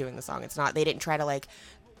them just doing the song. It's not, they didn't try to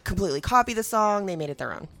completely copy the song. They made it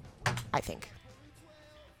their own, I think.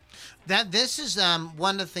 This is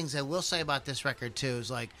one of the things I will say about this record too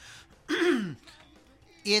is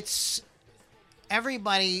it's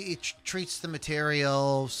everybody treats the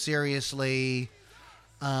material seriously.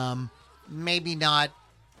 Maybe not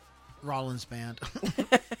Rollins band.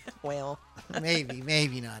 Well,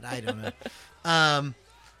 maybe not. I don't know.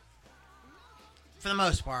 For the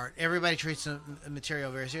most part, everybody treats the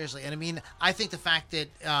material very seriously. And I mean, I think the fact that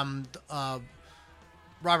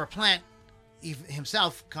Robert Plant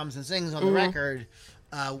himself comes and sings on the record,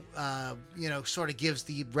 sort of gives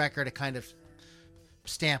the record a kind of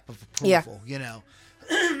stamp of approval,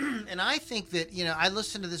 And I think that, I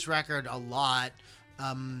listen to this record a lot,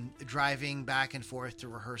 driving back and forth to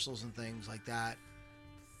rehearsals and things like that.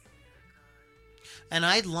 And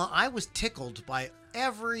I was tickled by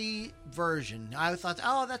every version. I thought,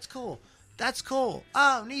 oh, that's cool. That's cool.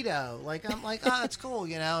 Oh, neato. I'm like, oh, that's cool,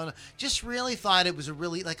 Just really thought it was a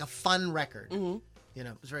really, a fun record. Mm-hmm. It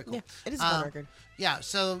was very cool. Yeah, it is a fun record. Yeah,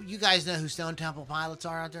 so you guys know who Stone Temple Pilots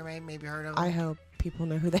are out there, maybe heard of them? I hope people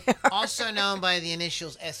know who they are. Also known by the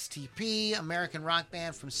initials STP, American rock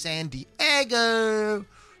band from San Diego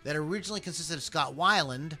that originally consisted of Scott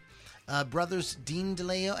Weiland, brothers Dean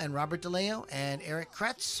DeLeo and Robert DeLeo, and Eric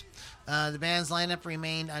Kretz. The band's lineup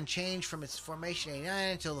remained unchanged from its formation in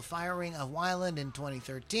 1989 until the firing of Weiland in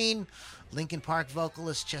 2013. Linkin Park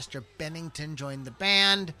vocalist Chester Bennington joined the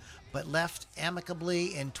band, but left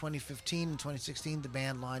amicably in 2015 and 2016. The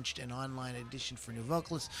band launched an online audition for new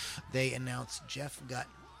vocalists. They announced Jeff Gutt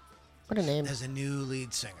What a name. as a new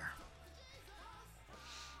lead singer.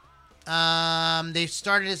 They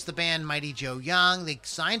started as the band Mighty Joe Young. They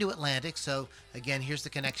signed to Atlantic, so again, here's the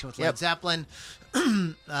connection with Led Zeppelin.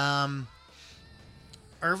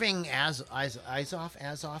 Irving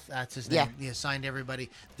Azoff, that's his name. Yeah. He signed everybody.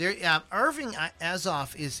 Irving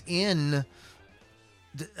Azoff is in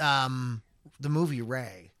the movie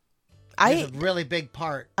Ray. He's a really big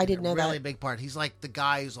part. I didn't know that. Really big part. He's like the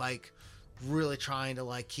guy who's really trying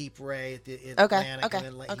to keep Ray at the Atlantic. Okay.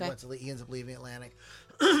 And then he ends up leaving Atlantic.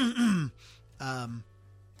 Kind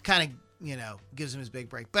of, gives him his big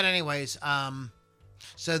break. But anyways,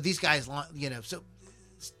 so these guys,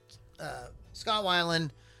 Scott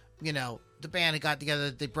Weiland, the band had got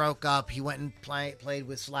together. They broke up. He went and played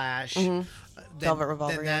with Slash. Mm-hmm. Velvet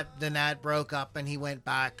Revolver. Then that broke up, and he went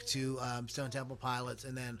back to Stone Temple Pilots.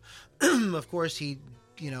 And then, of course, he,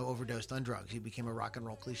 overdosed on drugs. He became a rock and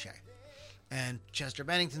roll cliche. And Chester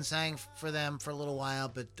Bennington sang for them for a little while,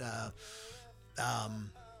 but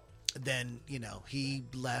then he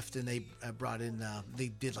left, and they brought in. They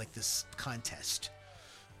did this contest.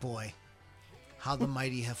 Boy, how the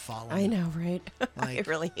mighty have fallen. I know, right? I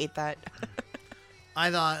really hate that.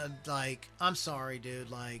 I thought, I'm sorry,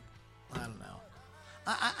 dude. I don't know.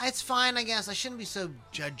 It's fine, I guess. I shouldn't be so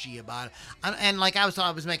judgy about it.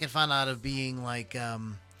 I was making fun out of being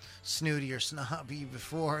snooty or snobby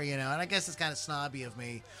before, and I guess it's kind of snobby of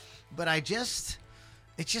me, but it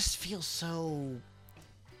just feels so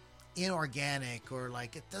inorganic, or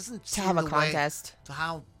it doesn't to have a contest to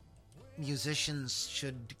how musicians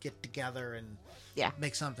should get together and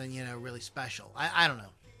make something really special. I don't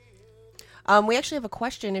know. We actually have a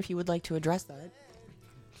question if you would like to address that,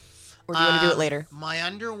 or do you want to do it later? My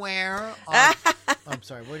underwear I'm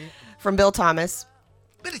sorry, what do you From Bill Thomas.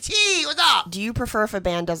 Bit of tea, what's up? Do you prefer if a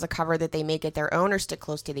band does a cover that they make it their own or stick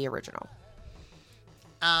close to the original?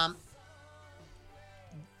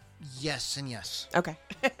 Yes and yes. Okay.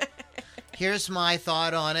 Here's my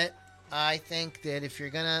thought on it. I think that if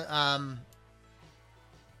you're going to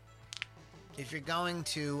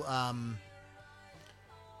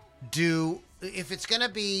if it's going to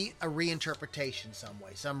be a reinterpretation some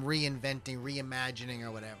way, some reinventing, reimagining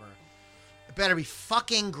or whatever, it better be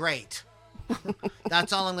fucking great.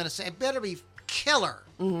 That's all I'm going to say. It better be killer.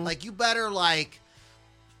 Mm-hmm. You better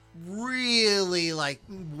really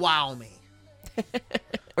wow me.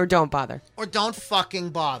 Or don't bother. Or don't fucking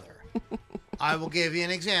bother. I will give you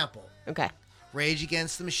an example. Okay. Rage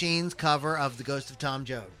Against the Machine's cover of The Ghost of Tom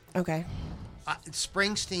Joad. Okay.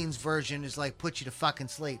 Springsteen's version is put you to fucking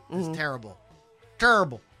sleep. It's Mm-hmm. terrible.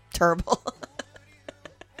 Terrible. Terrible.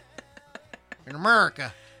 In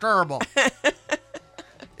America, terrible.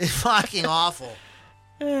 It's fucking awful.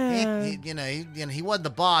 He wasn't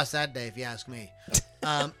the boss that day, if you ask me.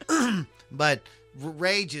 But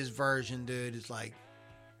Rage's version, dude, is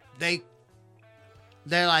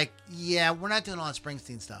they're like, yeah, we're not doing all the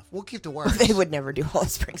Springsteen stuff. We'll keep the words. They would never do all the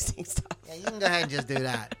Springsteen stuff. Yeah, you can go ahead and just do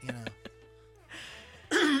that,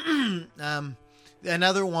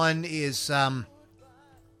 Another one is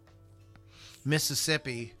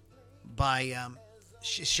Mississippi by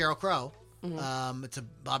Sheryl Crow. Mm-hmm. It's a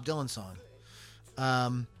Bob Dylan song.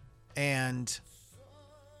 And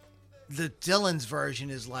the Dylan's version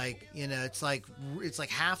is it's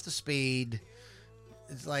half the speed.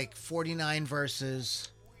 It's 49 verses,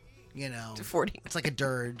 40. It's like a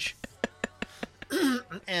dirge.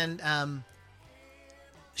 and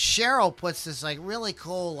Cheryl puts this like really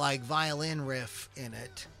cool like violin riff in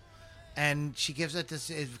it, and she gives it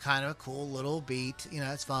this kind of a cool little beat.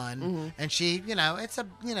 It's fun, and she, it's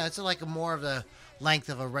like a more of the length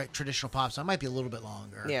of a traditional pop song. It might be a little bit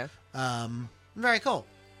longer. Yeah. Very cool,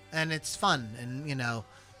 and it's fun, and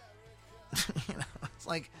it's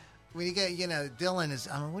like when you get, Dylan is.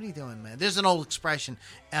 What are you doing, man? There's an old expression: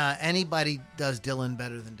 anybody does Dylan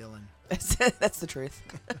better than Dylan. That's the truth.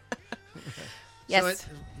 Yes. So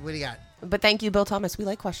what do you got? But thank you, Bill Thomas. We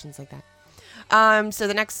like questions like that. So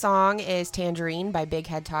the next song is Tangerine by Big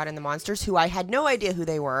Head Todd and the Monsters, who I had no idea who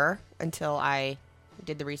they were until I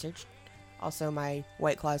did the research. Also, my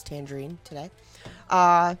White Claw's Tangerine today.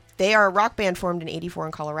 They are a rock band formed in '84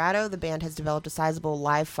 in Colorado. The band has developed a sizable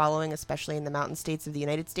live following, especially in the mountain states of the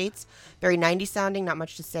United States. Very 90s sounding, not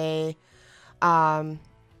much to say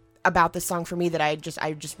about this song for me that I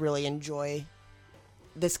just really enjoy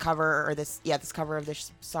this cover or this cover of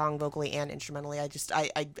this song vocally and instrumentally.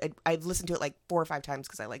 I've listened to it like 4 or 5 times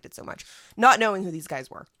because I liked it so much, not knowing who these guys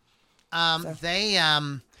were. It's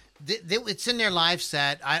in their live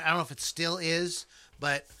set. I don't know if it still is,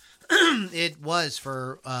 but it was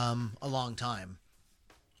for a long time.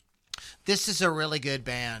 This is a really good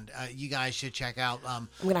band. You guys should check out.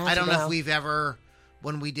 I don't know if we've ever,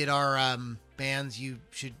 when we did our bands, you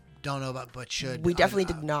don't know about, but should. We definitely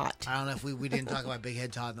did not. I don't know if we didn't talk about Big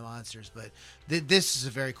Head Todd and the Monsters, but this is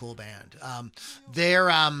a very cool band.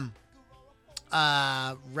 Their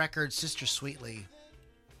record, Sister Sweetly,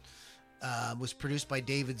 was produced by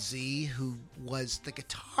David Z, who was the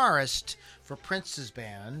guitarist for Prince's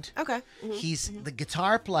band. Okay. Mm-hmm. He's the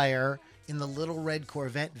guitar player in the Little Red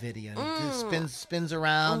Corvette video. He spins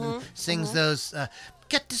around and sings those...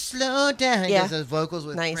 Got to slow down. He does those vocals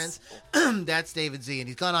with Prince. That's David Z, and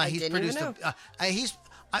he's gone on. He's produced. There's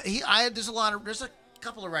a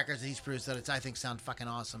couple of records that he's produced that I think sound fucking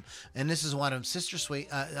awesome, and this is one of them. Sister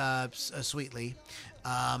Sweetly,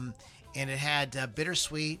 and it had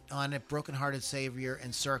Bittersweet on it, Broken Hearted Savior,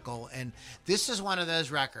 and Circle, and this is one of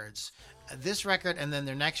those records. This record and then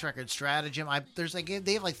their next record, Stratagem.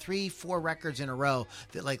 They have like 3-4 records in a row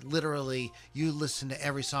that like literally you listen to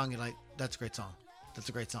every song, you're like, that's a great song. That's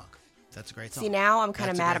a great song. That's a great song. See, now I'm kind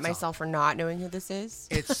of mad at myself for not knowing who this is.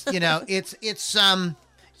 It's,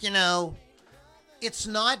 it's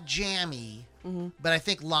not jammy, but I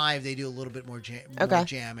think live they do a little bit more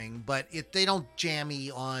jamming. But they don't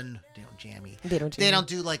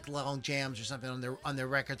do like long jams or something on their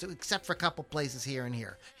records, except for a couple places here and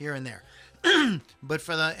there. But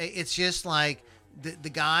it's just like the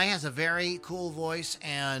guy has a very cool voice,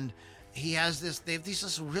 and he has they have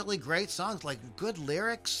these really great songs, like good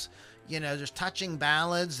lyrics. There's touching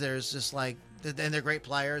ballads. There's just like, and they're great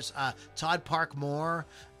players. Todd Park Moore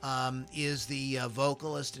is the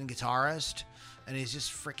vocalist and guitarist, and he's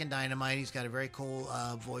just freaking dynamite. He's got a very cool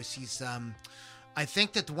voice. He's, I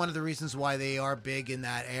think that one of the reasons why they are big in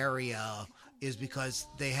that area is because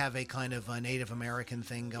they have a kind of a Native American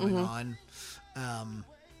thing going on.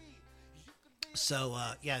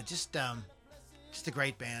 Just a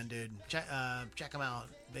great band, dude. Check them out.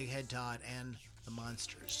 Big Head Todd and the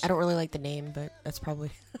Monsters. I don't really like the name, but that's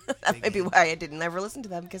probably that might be why I didn't ever listen to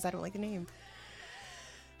them, because I don't like the name.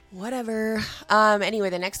 Whatever. Anyway,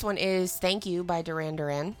 the next one is Thank You by Duran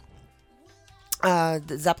Duran.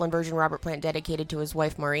 The Zeppelin version Robert Plant dedicated to his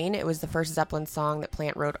wife Maureen. It was the first Zeppelin song that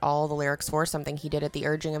Plant wrote all the lyrics for, something he did at the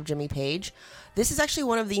urging of Jimmy Page. This is actually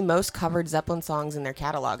one of the most covered Zeppelin songs in their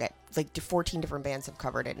catalog. It's like 14 different bands have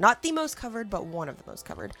covered it. Not the most covered, but one of the most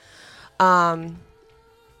covered.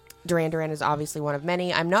 Duran Duran is obviously one of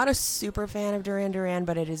many. I'm not a super fan of Duran Duran,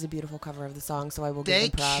 but it is a beautiful cover of the song, so I will give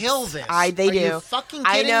them props. They kill this. They do. You fucking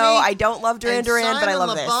kidding me? I know. I don't love Duran Duran, but I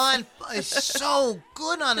love this. Simon Le Bon is so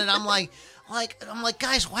good on it. I'm like,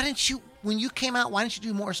 guys, why didn't you, when you came out, why didn't you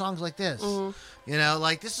do more songs like this?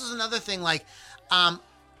 This is another thing. I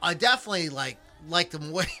definitely like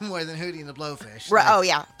them way more than Hootie and the Blowfish. Right?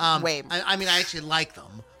 Way. I actually like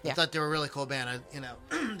them. Yeah. I thought they were a really cool band.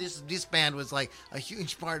 This band was like a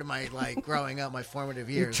huge part of my growing up, my formative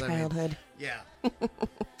years. Your childhood.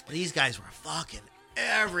 These guys were fucking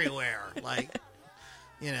everywhere.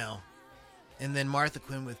 And then Martha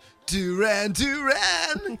Quinn with Duran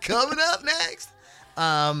Duran coming up next.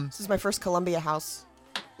 This is my first Columbia House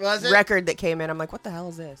Was it? record that came in. I'm like, what the hell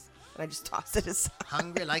is this? And I just tossed it aside.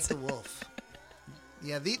 Hungry Like the Wolf.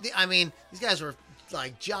 Yeah, these guys were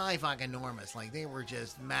fucking enormous. They were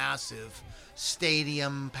just massive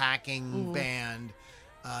stadium packing band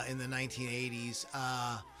in the 1980s.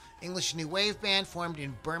 English New Wave band formed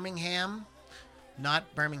in Birmingham,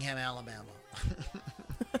 not Birmingham, Alabama.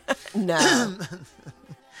 No.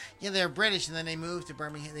 Yeah, they're British, and then they moved to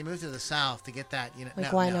Birmingham. They moved to the South to get that. You know,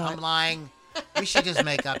 Like, why not? I'm lying. We should just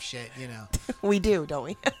make up shit. You know. We do, don't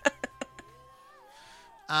we?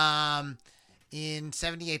 In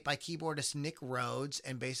 78 by keyboardist Nick Rhodes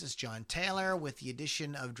and bassist John Taylor, with the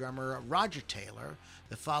addition of drummer Roger Taylor.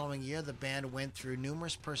 The following year, the band went through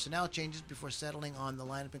numerous personnel changes before settling on the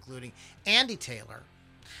lineup, including Andy Taylor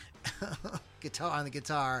on the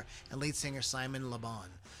guitar, and lead singer Simon Le Bon.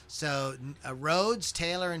 So Rhodes,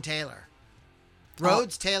 Taylor, and Taylor.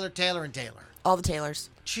 Rhodes, Taylor, Taylor, and Taylor. All the Taylors.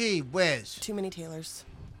 Gee whiz. Too many Taylors.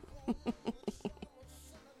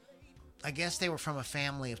 I guess they were from a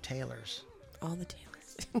family of Taylors. All the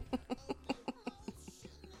Taylors.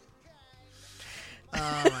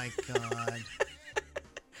 Oh, my God.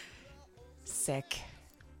 Sick.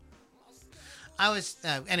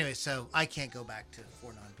 Anyway, so I can't go back to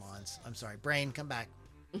Four Non-Blondes. I'm sorry. Brain, come back.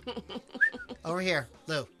 Over here.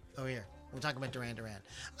 Lou, over here. We're talking about Duran Duran.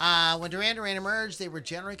 When Duran Duran emerged, they were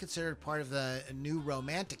generally considered part of the new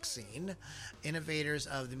romantic scene. Innovators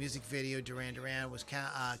of the music video, Duran Duran was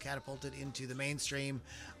catapulted into the mainstream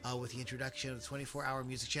with the introduction of the 24-hour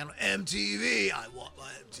music channel MTV. I want my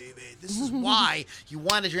MTV. This is why you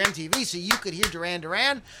wanted your MTV, so you could hear Duran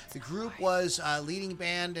Duran. The group was a leading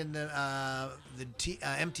band in the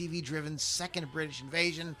MTV-driven second British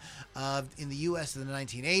invasion in the U.S. in the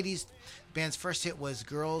 1980s. The band's first hit was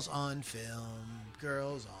Girls on Film.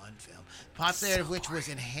 Girls on Film. Popularity of which was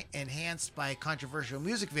enhanced by a controversial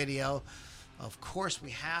music video. Of course,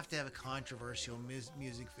 we have to have a controversial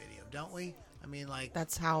music video, don't we? I mean, like...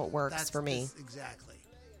 That's how it works for me. Exactly.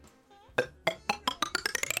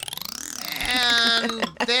 And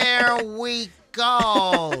there we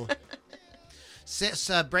go.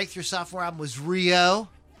 Breakthrough sophomore album was Rio.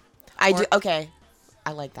 Okay.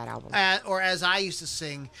 I like that album. Or as I used to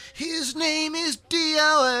sing, his name is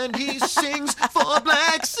Dio and he sings for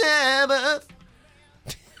Black Sabbath.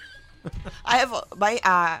 I have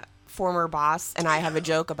my former boss and I have a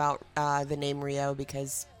joke about the name Rio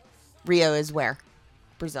because Rio is where?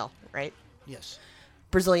 Brazil, right? Yes.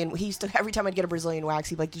 Brazilian. He used to, every time I'd get a Brazilian wax,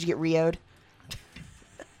 he'd be like, "Did you get Rio'd?"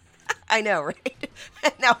 I know, right?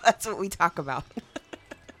 Now that's what we talk about.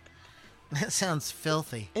 That sounds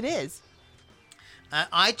filthy. It is.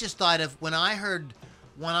 I just thought of when I heard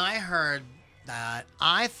that,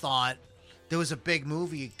 I thought there was a big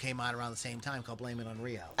movie that came out around the same time called Blame It on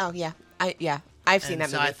Rio. Oh yeah, I've seen that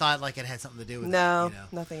so movie. I thought like it had something to do with it. No, You know?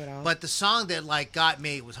 nothing at all. But the song that like got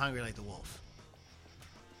me was Hungry Like the Wolf.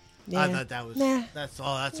 Yeah. I thought that was that's the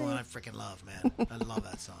one I freaking love, man. I love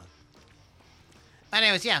that song.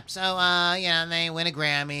 Anyways, yeah. So, they win a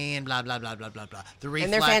Grammy and blah blah blah blah blah blah. The reflex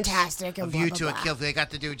and they're fantastic. And of blah, You blah, to a blah. Kill. They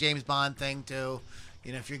got to do a James Bond thing too.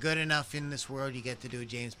 You know, if you're good enough in this world, you get to do a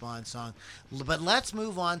James Bond song. But let's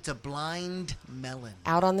move on to Blind Melon.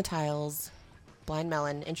 Out on the Tiles, Blind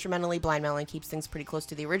Melon. Instrumentally, Blind Melon keeps things pretty close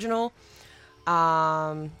to the original.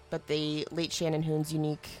 But the late Shannon Hoon's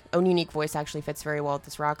unique voice actually fits very well with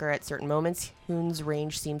this rocker at certain moments. Hoon's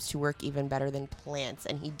range seems to work even better than Plant's,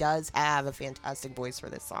 and he does have a fantastic voice for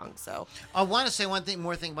this song. So I want to say one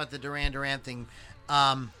more thing about the Duran Duran thing.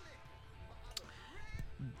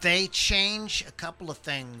 They change a couple of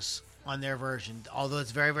things on their version, although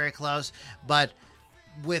it's very, very close. But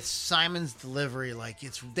with Simon's delivery, like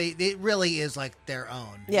it really is like their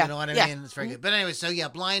own. Yeah. You know what I mean? It's very good. But anyway, so yeah,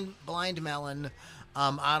 Blind Melon,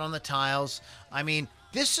 Out on the Tiles. I mean,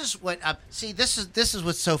 this is what this is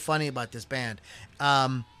what's so funny about this band.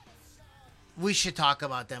 We should talk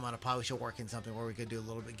about them on a pod. We should work in something where we could get a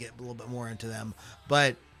little bit more into them.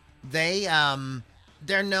 But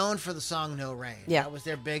they're known for the song No Rain. Yeah. That was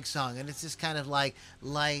their big song. And it's just kind of like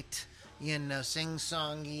light,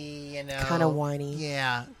 sing-songy, kind of whiny.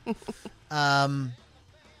 Yeah.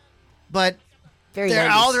 But Very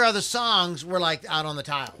all their other songs were like Out on the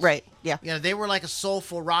Tiles. right. Yeah. They were like a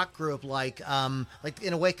soulful rock group, like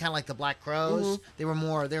in a way, kind of like the Black Crowes. Mm-hmm. They were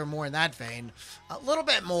more in that vein. A little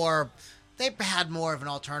bit more. They had more of an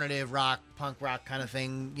alternative rock, punk rock kind of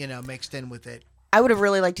thing, mixed in with it. I would have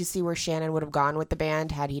really liked to see where Shannon would have gone with the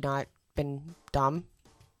band had he not been dumb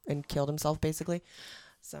and killed himself, basically.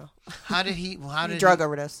 So How did he drug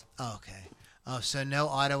overdose. Oh, okay. Oh, so no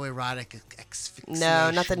autoerotic asphyxiation.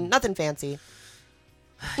 No, nothing fancy.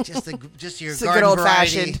 Just your It's a garden good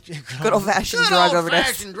variety. good old fashioned drug overdose. Good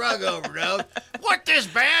old-fashioned drug overdose. What this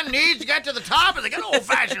band needs to get to the top is a good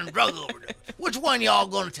old-fashioned drug overdose. Which one y'all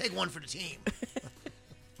going to take one for the team?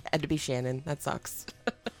 Had to be Shannon. That sucks.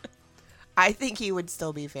 I think he would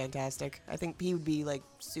still be fantastic. I think he would be like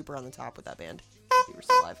super on the top with that band if he were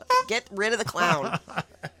still alive. Get rid of the clown.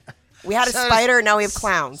 We had a spider, now we have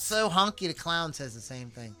clowns. So Honky the Clown says the same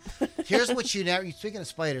thing. Here's what you never, speaking of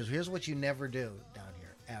spiders, here's what you never do down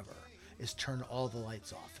here, ever, is turn all the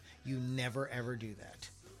lights off. You never, ever do that.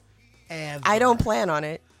 Ever. I don't plan on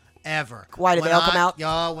it. Ever. Why, did they all come out?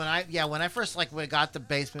 Yeah, when I first, like, when I got the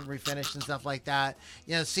basement refinished and stuff like that,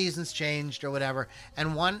 you know, seasons changed or whatever,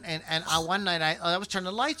 and one night I was turning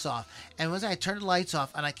the lights off, and I turned the lights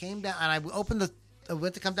off, and I came down, and I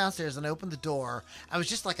went to come downstairs, and I opened the door. I was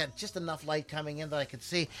just just enough light coming in that I could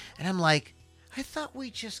see, and I'm like, I thought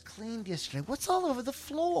we just cleaned yesterday. What's all over the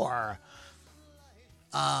floor?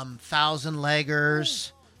 Thousand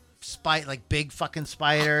leggers, like big fucking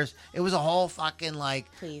spiders. It was a whole fucking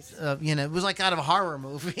Please. It was like out of a horror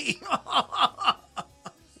movie.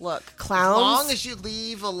 Look, clowns. As long as you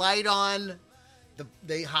leave a light on,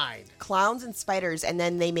 they hide. Clowns and spiders, and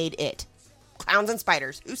then they made it. Clowns and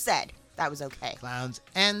spiders. Who said that was okay? Clowns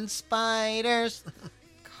and spiders.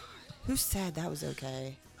 God, who said that was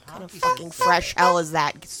okay? What kind of Honky fucking fresh hell is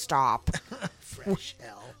that? Stop. Fresh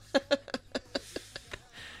hell.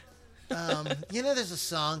 There's a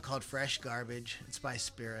song called Fresh Garbage. It's by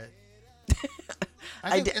Spirit.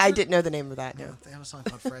 I didn't know the name of that. No. They have a song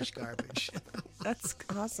called Fresh Garbage. That's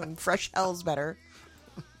awesome. Fresh hell's better.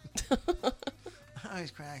 I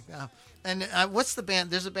always crack up. And what's the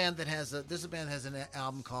band? There's a band that has an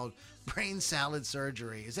album called Brain Salad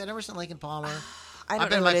Surgery. Is that Emerson, Lake and Palmer? I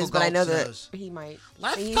don't know what it is, but I know that he might.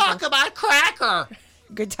 Let's talk about Cracker.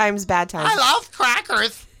 Good times, bad times. I love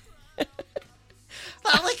crackers.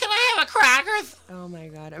 Lily, can I have a cracker? Oh my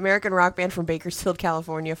God. American rock band from Bakersfield,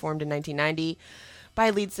 California, formed in 1990 by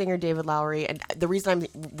lead singer David Lowery. And the reason I'm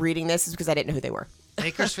reading this is because I didn't know who they were.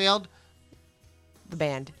 Bakersfield? The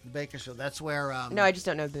band. Bakersfield. That's where... no, I just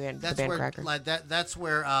don't know the band where, Cracker. That's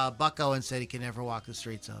where Buck Owens said he can never walk the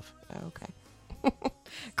streets of. Oh, okay.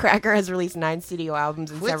 Cracker has released 9 studio albums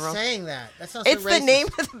and Quit several... saying that. That sounds It's so the racist. name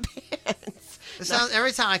of the band. It sounds,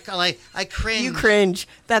 every time I cringe. You cringe.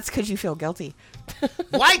 That's because you feel guilty.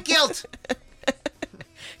 White guilt.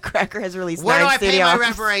 Cracker has released Where 9 do I studio pay my albums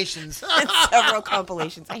reparations? and several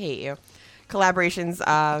compilations. I hate you.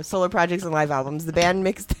 Collaborations, solo projects, and live albums. The band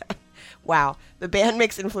mixed... Wow. The band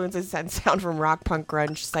mixed influences and sound from rock, punk,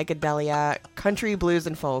 grunge, psychedelia, country, blues,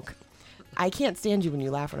 and folk. I can't stand you when you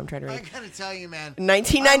laugh when I'm trying to read. I gotta tell you, man.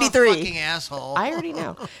 1993. I'm a fucking asshole. I already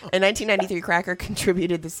know. In 1993, Cracker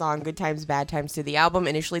contributed the song Good Times, Bad Times to the album.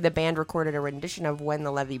 Initially, the band recorded a rendition of When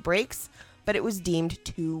the Levee Breaks, but it was deemed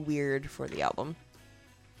too weird for the album.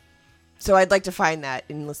 So I'd like to find that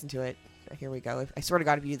and listen to it. Here we go. I swear to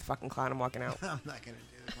God, if you do the fucking clown, I'm walking out. I'm not gonna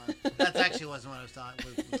do the clown. That actually wasn't what I was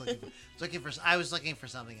looking for. I was looking for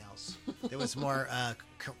something else. It was more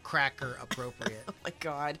Cracker appropriate. Oh my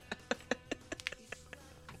God.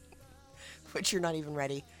 But you're not even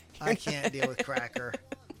ready. I can't deal with Cracker.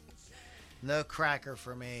 No Cracker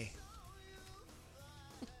for me.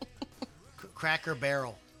 Cracker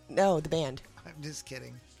Barrel. No, the band. I'm just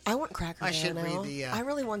kidding. I want Cracker Barrel I should now. read the... I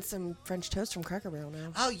really want some French toast from Cracker Barrel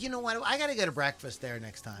now. Oh, you know what? I got to go to breakfast there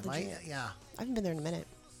next time. Yeah. I haven't been there in a minute.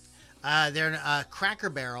 Cracker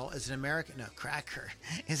Barrel is an American... No, Cracker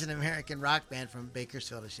is an American rock band from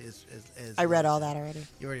Bakersfield. I read all that already.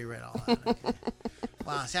 You already read all that. Okay.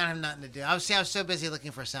 Wow, so I have nothing to do. I was so busy looking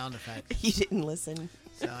for a sound effect. You didn't listen.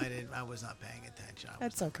 So I was not paying attention.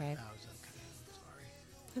 That's okay. I was okay. I'm sorry.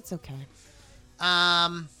 That's okay.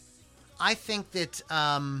 I think that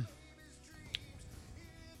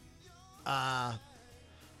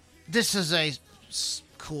this is a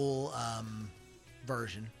cool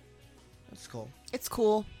version. It's cool. It's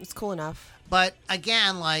cool. It's cool enough. But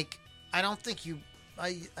again, like, I don't think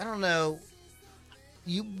I don't know.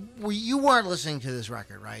 You weren't listening to this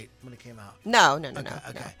record, right, when it came out? No.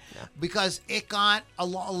 Okay. Because it got a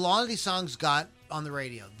lot of these songs got on the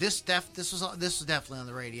radio. This was definitely on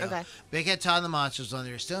the radio. Okay. Big Head Todd and the Monsters was on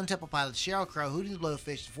there. Stone Temple Pilots, Sheryl Crow, Hootie and the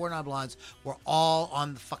Blowfish, the Four Non Blondes were all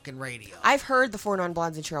on the fucking radio. I've heard the Four Non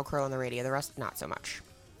Blondes and Sheryl Crow on the radio. The rest, not so much.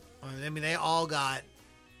 I mean, they all got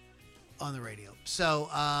on the radio. So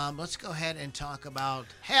let's go ahead and talk about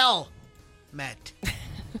Helmet.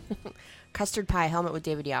 Custard Pie Helmet with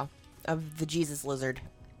David Yow of the Jesus Lizard.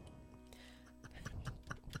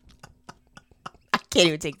 I can't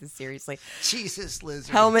even take this seriously. Jesus Lizard.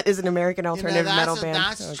 Helmet is an American alternative metal band.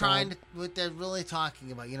 That's what they're really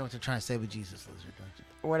talking about. You know what they're trying to say with Jesus Lizard, don't you?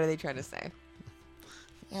 What are they trying to say?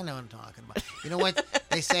 You know what I'm talking about. You know what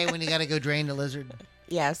they say when you got to go drain the lizard?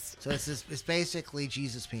 Yes. So it's basically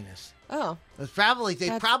Jesus' penis. Oh. It's probably they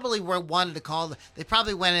wanted to call. They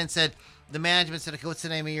probably went in and said. The management said, okay, what's the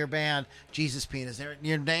name of your band? Jesus Penis.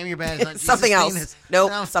 Your name of your band is not Jesus something else. Penis. Nope,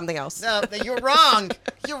 No, something else. No, you're wrong.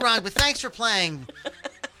 You're wrong, but thanks for playing.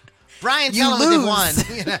 Brian, You tell them lose.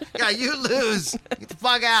 they won. Yeah, you lose. Get the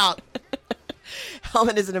fuck out.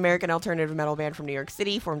 Helmet is an American alternative metal band from New York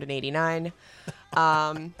City, formed in '89.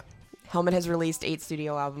 Helmet has released 8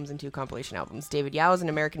 studio albums and 2 compilation albums. David Yao is an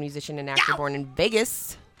American musician and actor born in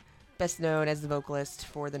Vegas, best known as the vocalist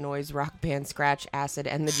for the noise rock band Scratch Acid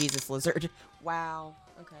and the Jesus Lizard. Wow.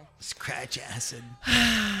 Okay. Scratch Acid.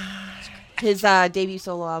 His debut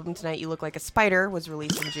solo album, Tonight You Look Like a Spider, was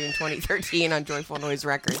released in June 2013 on Joyful Noise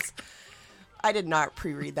Records. I did not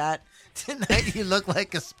pre-read that. Tonight You Look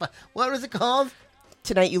Like a Spider. What was it called?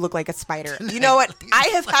 Tonight You Look Like a Spider. You know what? I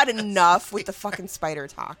have had enough with the fucking spider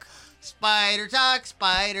talk. Spider talk,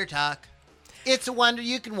 spider talk. It's a wonder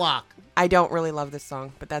you can walk. I don't really love this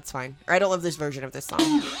song, but that's fine. Or I don't love this version of this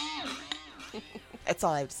song. That's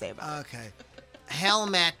all I have to say about it. Okay.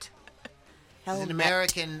 Helmet is an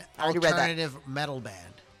American alternative metal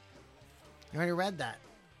band. You already read that.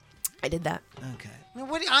 I did that. Okay. Now,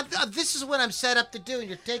 this is what I'm set up to do, and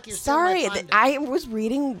you're taking your Sorry, I was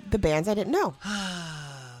reading the bands I didn't know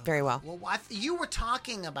very well. Well, you were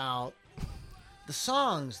talking about the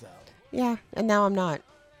songs, though. Yeah, and now I'm not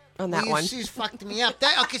on that one. She's fucked me up.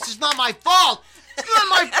 Okay, this is not my fault. It's not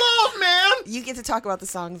my fault, man. You get to talk about the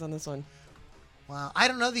songs on this one. Wow, I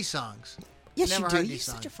don't know these songs. Yes, never you do. heard You're these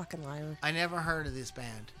songs. such a fucking liar. I never heard of this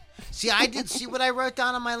band. See, I did see what I wrote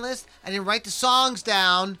down on my list. I didn't write the songs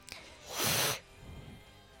down.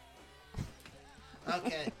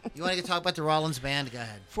 Okay, you want to talk about the Rollins band? Go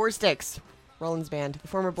ahead. 4 Sticks, Rollins band, the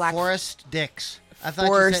former Black Forest Dicks. I thought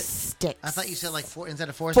Four you said, Sticks. I thought you said like 4 instead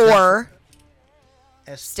of 4 4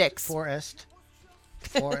 Sticks. Sticks. Forest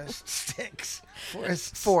Sticks.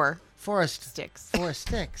 Forest 4 Forest Sticks. Forest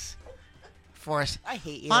Sticks. Forest. I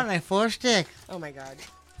hate you. Why don't I 4 Sticks? Oh my god.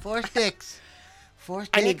 4 Sticks. 4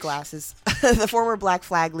 Sticks. I need glasses. The former Black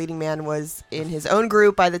Flag leading man was in his own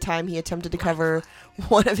group by the time he attempted to cover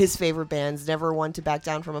one of his favorite bands. Never one to back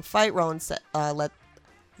down from a fight. Rollins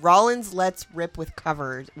lets rip with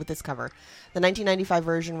this cover. The 1995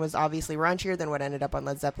 version was obviously raunchier than what ended up on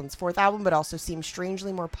Led Zeppelin's 4th album, but also seemed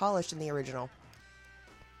strangely more polished than the original.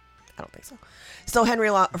 I don't think so. Still, Henry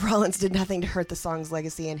Rollins did nothing to hurt the song's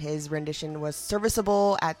legacy, and his rendition was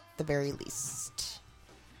serviceable at the very least.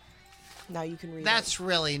 Now you can read That's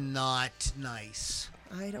really not nice.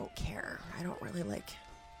 I don't care. I don't really like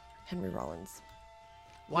Henry Rollins.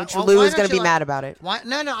 Why, Which Lou is going to be mad about it. Why?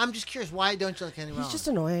 No, I'm just curious. Why don't you like Henry Rollins? He's just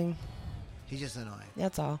annoying. He's just annoying.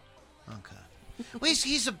 That's all. Okay. Well,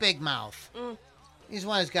 he's a big mouth. He's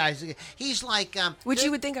one of those guys. He's like Which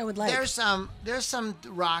you would think I would like. There's some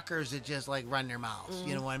rockers that just like run their mouths.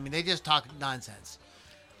 You know what I mean? They just talk nonsense.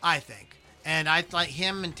 I think, and I like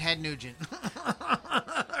him and Ted Nugent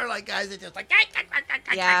are like guys that just like.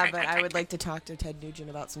 Yeah, but I would like to talk to Ted Nugent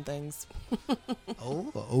about some things.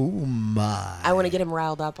 Oh my! I want to get him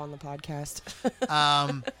riled up on the podcast.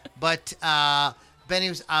 But Benny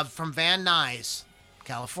was from Van Nuys,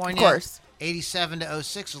 California. Of course. 87 to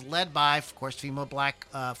 06 was led by, of course, former black,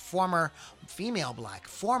 I'm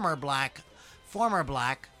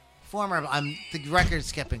the record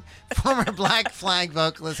skipping. Former Black Flag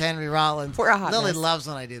vocalist Henry Rollins. We're a hot Lily mess. loves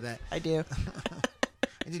when I do that. I do.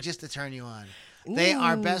 I do just to turn you on. They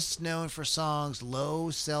are best known for songs Low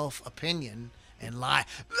Self-Opinion and Lie.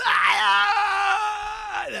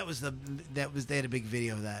 They had a big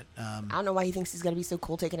video of that. I don't know why he thinks he's going to be so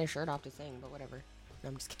cool taking his shirt off to sing, but whatever. No,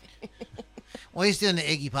 I'm just kidding. Well, he's doing the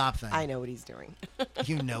Iggy Pop thing. I know what he's doing.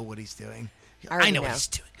 You know what he's doing. I know what he's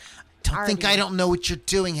doing. Don't think I don't know what you're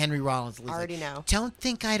doing, Henry Rollins. I already know. Don't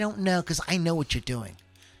think I don't know, because I know what you're doing.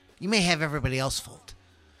 You may have everybody else fooled,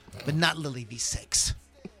 but not Lily V6.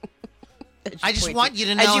 I just want you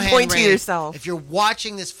to know, as you point to Henry, yourself. if you're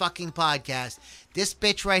watching this fucking podcast, this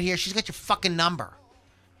bitch right here, she's got your fucking number.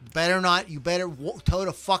 You better toe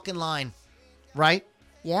the fucking line. Right?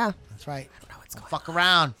 Yeah. That's right. I don't know what's going fuck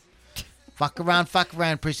around. Fuck around.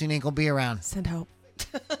 Pretty soon ain't gonna be around. Send help.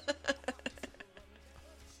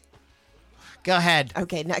 Go ahead.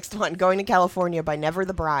 Okay, next one. Going to California by Never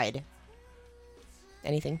the Bride.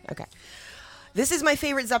 Anything? Okay. This is my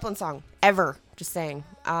favorite Zeppelin song ever. Just saying.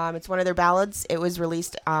 It's one of their ballads. It was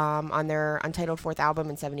released on their untitled 4th album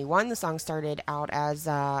in '71. The song started out as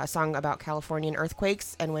a song about Californian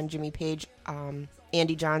earthquakes, and when Jimmy Page,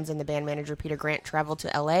 Andy Johns, and the band manager Peter Grant traveled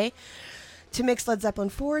to L.A. to mix Led Zeppelin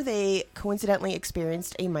 4, they coincidentally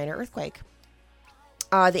experienced a minor earthquake.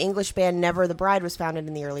 The English band Never the Bride was founded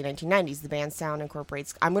in the early 1990s. The band's sound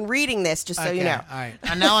incorporates... I'm reading this just so you know. All right.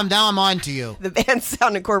 And now I'm on to you. The band's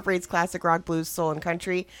sound incorporates classic rock, blues, soul, and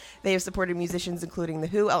country. They have supported musicians including The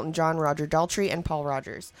Who, Elton John, Roger Daltrey, and Paul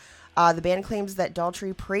Rogers. The band claims that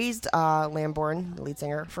Daltrey praised Lambourne, the lead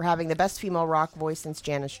singer, for having the best female rock voice since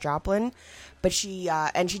Janis Joplin. But she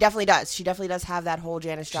definitely does. She definitely does have that whole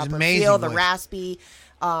Janis Joplin feel, the raspy.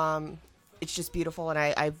 It's just beautiful, and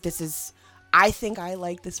I think I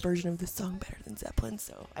like this version of this song better than Zeppelin.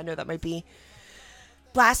 So I know that might be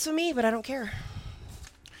blasphemy, but I don't care.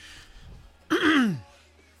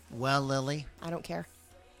 Well, Lily, I don't care.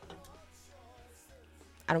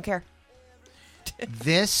 I don't care.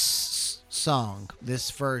 This song,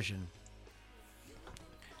 this version,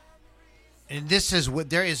 and this is what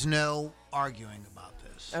there is no arguing about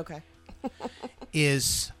this. Okay.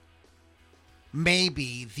 Is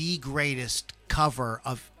maybe the greatest cover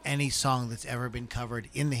of any song that's ever been covered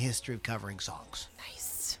in the history of covering songs.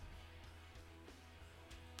 Nice.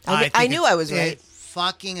 I knew I was right.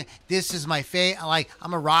 This is my favorite. Like,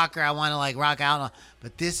 I'm a rocker. I want to like rock out,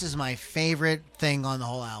 but this is my favorite thing on the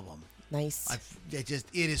whole album. Nice. It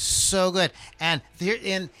is so good, and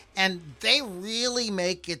they really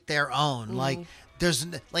make it their own. Mm-hmm. Like there's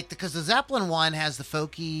like because the Zeppelin one has the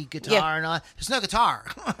folky guitar and all. There's no guitar.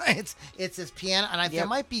 it's this piano, and there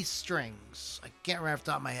might be strings. I can't remember off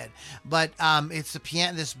the top of my head, but it's the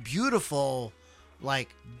piano. This beautiful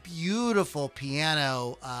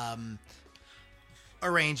piano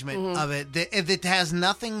arrangement of it that has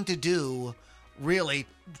nothing to do really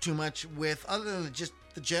too much with other than just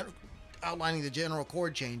outlining the general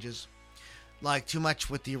chord changes, like too much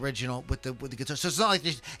with the original with the guitar. So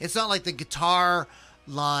it's not like the guitar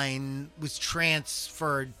line was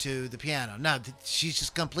transferred to the piano. No, she's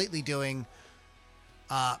just completely doing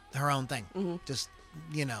her own thing. Mm-hmm. Just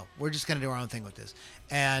we're just gonna do our own thing with this,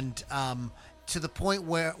 and to the point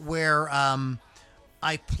where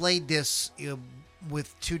I played this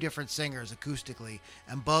with two different singers acoustically,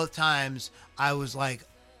 and both times I was like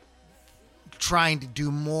trying to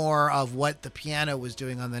do more of what the piano was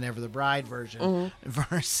doing on the Never the Bride version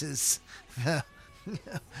versus the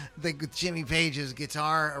Jimmy Page's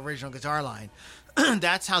original guitar line.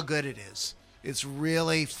 That's how good it is. It's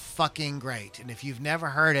really fucking great. And if you've never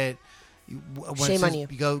heard it, shame on you.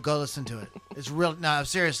 Go listen to it. It's real. No,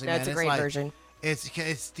 seriously, man. It's a great version.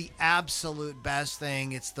 It's the absolute best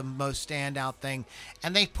thing. It's the most standout thing,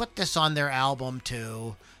 and they put this on their album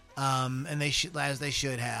too. And they should, as they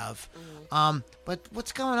should have. But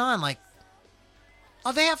what's going on? Like,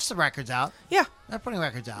 they have some records out. Yeah, they're putting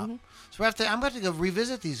records out. So I'm going to go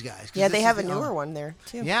revisit these guys. Yeah, they have a newer one there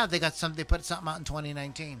too. Yeah, they got some. They put something out in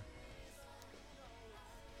 2019.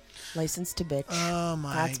 License to Bitch. Oh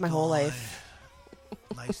my! That's my whole life.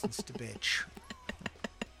 License to Bitch.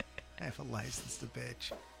 I have a license to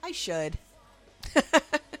bitch. I should.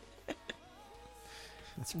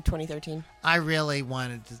 It's from 2013. I really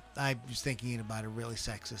wanted to. I was thinking about a really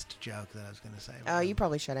sexist joke that I was going to say. Oh, you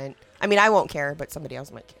probably shouldn't. I mean, I won't care, but somebody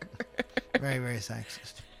else might care. Very, very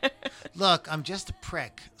sexist. Look, I'm just a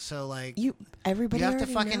prick. So, like, everybody you have to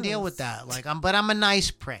already fucking knows. deal with that. Like, but I'm a nice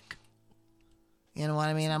prick. You know what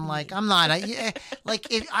I mean? I'm not. I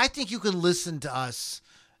think you can listen to us,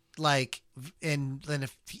 like, in a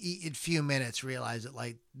few minutes, realize that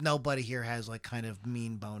like nobody here has like kind of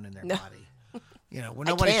mean bone in their body.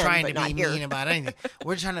 Nobody's trying to be mean about anything.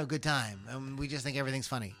 We're just trying to have a good time, and we just think everything's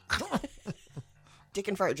funny. Dick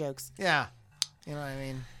and fart jokes. Yeah, you know what I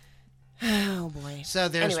mean. Oh boy. So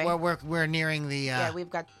there's we're nearing the. Yeah, we've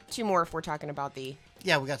got two more if we're talking about the.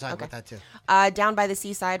 Yeah, we got to talk about that too. Down by the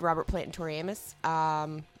Seaside, Robert Plant and Tori Amos.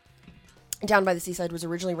 Down by the Seaside was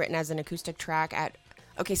originally written as an acoustic track at.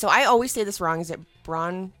 Okay, so I always say this wrong. Is it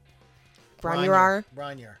Bronnier?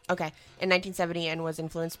 Okay, in 1970, and was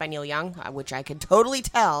influenced by Neil Young, which I could totally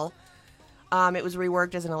tell. It was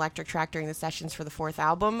reworked as an electric track during the sessions for the fourth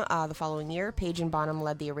album the following year. Page and Bonham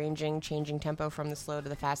led the arranging, changing tempo from the slow to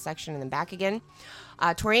the fast section and then back again.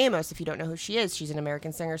 Tori Amos, if you don't know who she is, she's an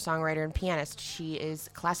American singer, songwriter, and pianist. She is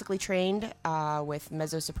classically trained with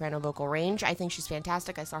mezzo-soprano vocal range. I think she's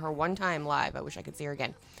fantastic. I saw her one time live. I wish I could see her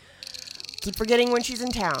again. Keep forgetting when she's in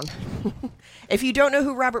town. If you don't know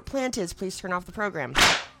who Robert Plant is, please turn off the program.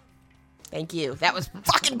 Thank you. That was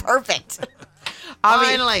fucking perfect.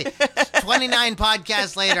 Finally, 29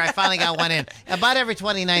 podcasts later, I finally got one in. About every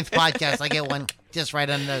 29th podcast, I get one just right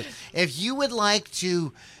on the nose. If you would like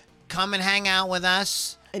to come and hang out with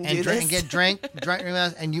us and get drink with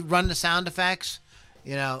us, and you run the sound effects,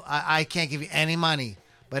 I can't give you any money,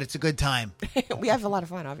 but it's a good time. We have a lot of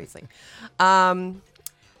fun, obviously.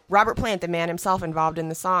 Robert Plant, the man himself, involved in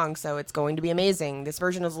the song, so it's going to be amazing. This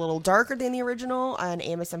version is a little darker than the original, and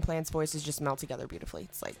Amos and Plant's voices just melt together beautifully.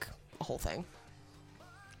 It's like a whole thing.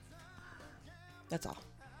 That's all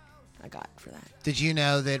I got for that. Did you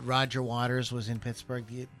know that Roger Waters was in Pittsburgh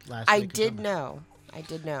last week? I did know. I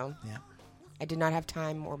did know. Yeah. I did not have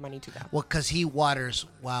time or money to go. Well, because he waters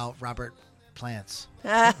while Robert plants.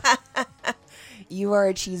 You are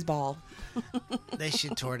a cheese ball. They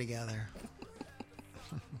should tour together.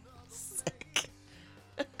 Sick.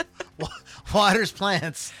 Waters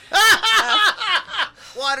plants.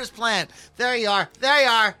 Waters plant. There you are.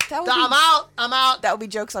 I'm out. That would be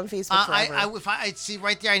jokes on Facebook forever. If I see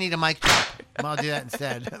right there, I need a mic drop. I'll do that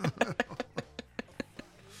instead.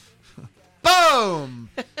 Boom.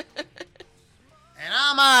 And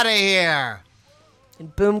I'm out of here.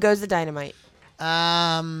 And boom goes the dynamite.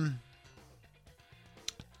 Kind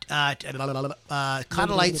of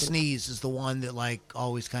Light Sneeze is the one that like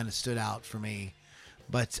always kind of stood out for me,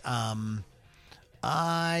 but I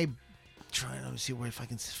let me see if I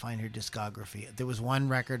can find her discography. There was one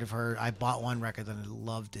record of her. I bought one record and I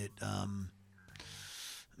loved it.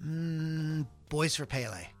 Boys for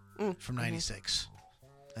Pele from '96.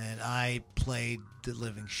 And I played the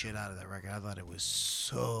living shit out of that record. I thought it was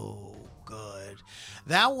so good.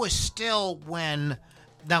 That was still when...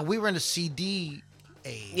 Now, we were in a CD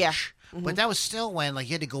age. Yeah. But that was still when like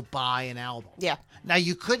you had to go buy an album. Yeah. Now,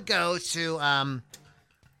 you could go to...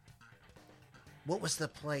 what was the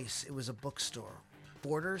place? It was a bookstore.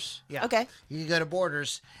 Borders? Yeah. Okay. You could go to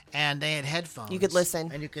Borders, and they had headphones. You could listen.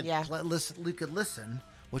 And you could listen. You could listen,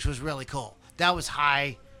 which was really cool. That was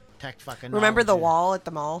high... tech fucking Remember the knowledge. wall at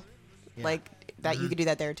the mall? Yeah. Like that you could do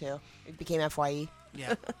that there too. It became FYE.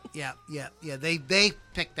 Yeah. They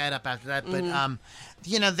picked that up after that, but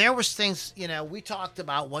there was things. We talked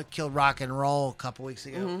about what killed rock and roll a couple weeks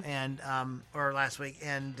ago, and or last week,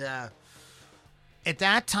 and at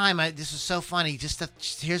that time, this is so funny.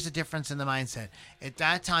 Here's the difference in the mindset. At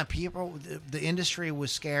that time, the industry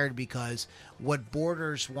was scared because what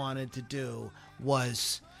Borders wanted to do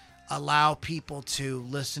was allow people to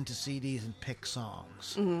listen to CDs and pick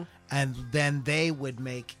songs. And then they would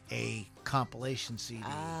make a compilation CD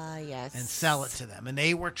yes. and sell it to them. And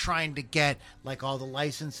they were trying to get like all the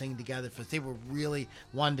licensing together for they were really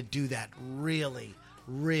wanting to do that really,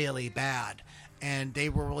 really bad. And they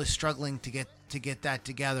were really struggling to get that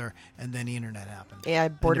together, and then the internet happened. Yeah,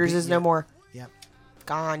 Borders is no more. Yep.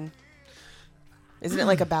 Gone. Isn't it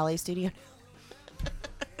like a ballet studio?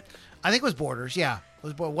 I think it was Borders, yeah.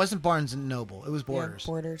 It wasn't Barnes & Noble. It was Borders. Yeah,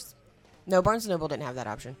 Borders. No, Barnes & Noble didn't have that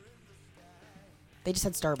option. They just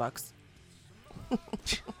had Starbucks.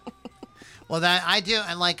 Well, that I do.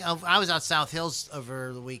 And like, I was out South Hills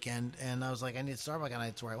over the weekend, and I was like, I need a Starbucks, and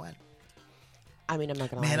that's where I went. I mean, I'm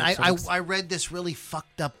not going to Man, lie. I read this really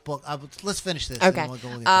fucked up book. Let's finish this. Okay. And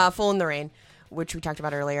we'll go Full in the Rain, which we talked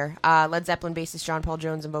about earlier. Led Zeppelin bassist John Paul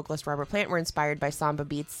Jones and vocalist Robert Plant were inspired by samba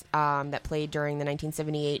beats that played during the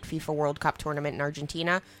 1978 FIFA World Cup tournament in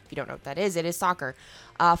Argentina. If you don't know what that is, it is soccer.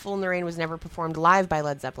 Full in the Rain was never performed live by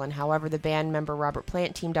Led Zeppelin. However, the band member Robert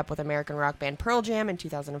Plant teamed up with American rock band Pearl Jam in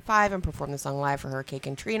 2005 and performed the song live for Hurricane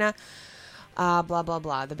Katrina. Blah, blah,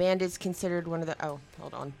 blah. The band is considered one of the... Oh,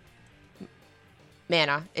 hold on.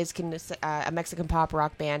 Mana is a Mexican pop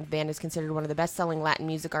rock band. Band is considered one of the best-selling Latin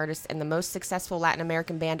music artists and the most successful Latin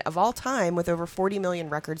American band of all time, with over 40 million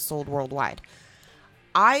records sold worldwide.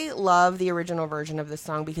 I love the original version of this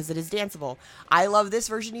song because it is danceable. I love this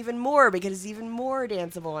version even more because it's even more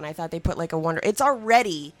danceable, and I thought they put like a wonder... It's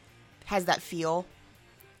already has that feel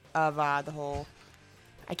of the whole...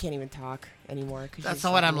 I can't even talk anymore. That's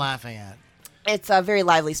not what I'm laughing at. It's a very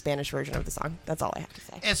lively Spanish version of the song. That's all I have to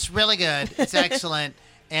say. It's really good. It's excellent.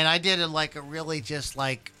 And I did a really just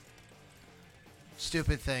like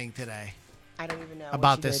stupid thing today. I don't even know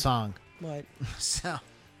about this song. What? So,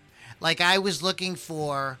 like I was looking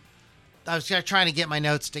for, I was trying to get my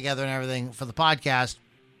notes together and everything for the podcast.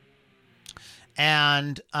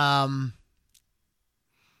 And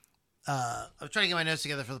I was trying to get my notes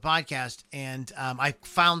together for the podcast, and I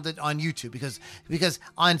found it on YouTube because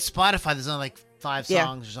on Spotify there's only like 5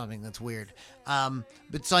 songs or something. That's weird. But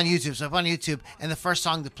it's on YouTube, so I'm on YouTube, and the first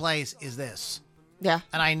song that plays is this. Yeah.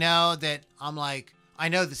 And I know that I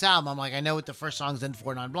know this album. I'm like, I know what the first song's in,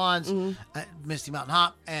 Four Non Blondes, Misty Mountain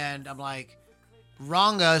Hop, and I'm like,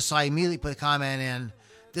 wrongo. So I immediately put a comment in.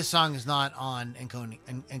 This song is not on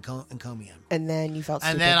Encomium. And then you felt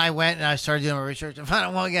stupid. And then I went and I started doing my research and found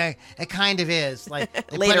out, well, yeah, it kind of is. Like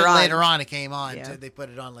later on, it came on. Yeah. They put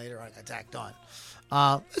it on later on. It tacked on.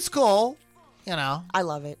 It's cool, I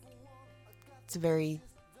love it. It's a very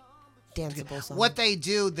danceable song. What they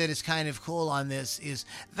do that is kind of cool on this is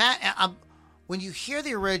that when you hear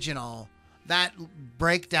the original, that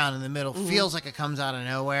breakdown in the middle feels like it comes out of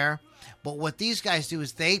nowhere. But what these guys do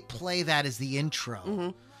is they play that as the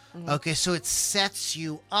intro. Okay, so it sets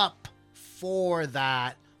you up for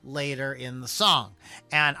that later in the song.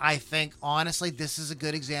 And I think, honestly, this is a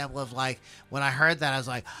good example of, like, when I heard that, I was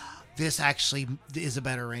like, this actually is a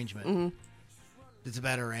better arrangement. Mm-hmm. It's a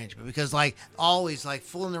better arrangement because, like, always, like,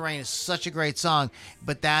 Fool in the Rain is such a great song,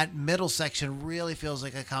 but that middle section really feels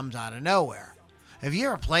like it comes out of nowhere. If you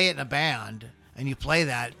ever play it in a band and you play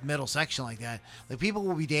that middle section like that, like, people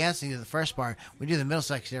will be dancing to the first part. When you do the middle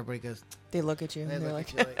section, everybody goes... They look at you. They and they're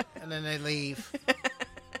look like, at you, like, and then they leave.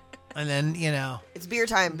 And then, you know... It's beer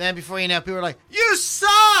time. Then before you know, people are like, you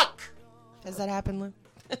suck! Does that happen, Lou?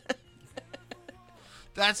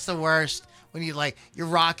 That's the worst. When you, like, you're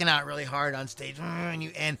rocking out really hard on stage,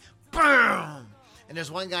 and boom! And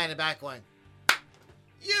there's one guy in the back going,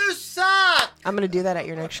 you suck! I'm going to do that at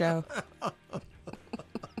your next show.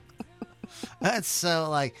 That's so,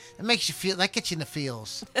 like, it makes you feel, that gets you in the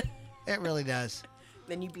feels. It really does.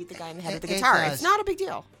 Then you beat the guy in the head with the guitar. It's not a big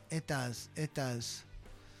deal. It does. It does.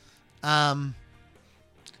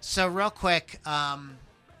 So real quick, I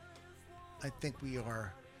think we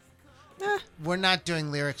are... We're not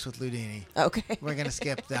doing lyrics with Ludini. Okay. We're gonna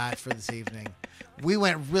skip that for this evening. We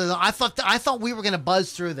went really long. I thought we were gonna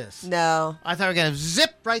buzz through this. No. I thought we were gonna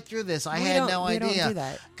zip right through this. I had no idea. We don't do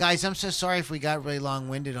that. Guys, I'm so sorry if we got really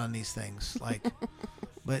long-winded on these things. Like,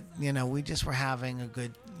 but you know, we just were having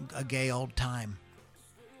a gay old time.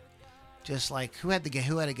 Just like who had a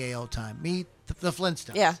gay old time? Me, the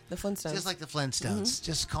Flintstones. Yeah, the Flintstones. Just like the Flintstones.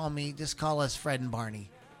 Mm-hmm. Just call us Fred and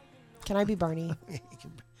Barney. Can I be Barney?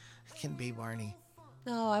 Can be Barney.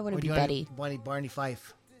 No, I want to be Betty. Barney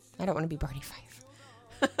Fife. I don't want to be Barney Fife.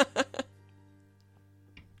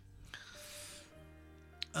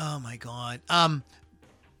 Oh my God.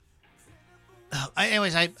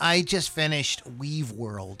 Anyways, I just finished Weave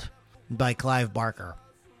World by Clive Barker.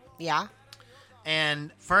 Yeah. And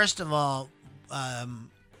first of all,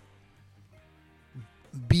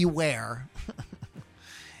 beware.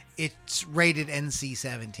 It's rated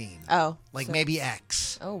NC-17. Oh. Like so maybe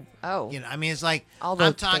X. Oh. You know, I mean, it's like, All I'm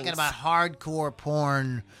those talking things. about hardcore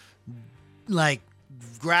porn, like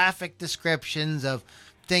graphic descriptions of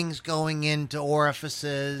things going into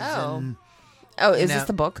orifices. Oh. And, Oh, is know, this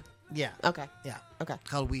the book? yeah. Okay. Yeah. Okay.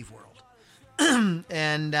 Called Weave World.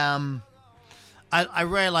 And I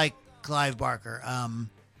really like Clive Barker.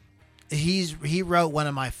 He wrote one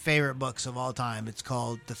of my favorite books of all time. It's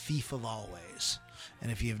called The Thief of Always.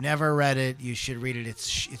 And if you've never read it, you should read it. It's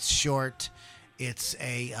short. It's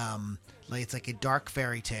it's like a dark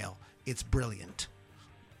fairy tale. It's brilliant.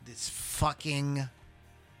 It's fucking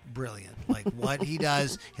brilliant. Like what he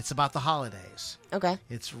does. It's about the holidays. Okay.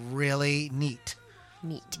 It's really neat.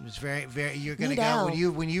 Neat. It's very, very. You're gonna Neato. go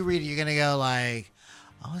when you read it. You're gonna go like,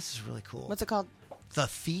 oh, this is really cool. What's it called? The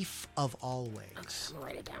Thief of Always. I'm gonna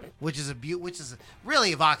write it down. Which is a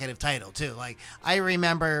really evocative title too. Like I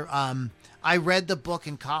remember, I read the book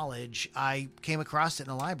in college. I came across it in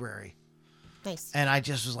a library, Nice. and I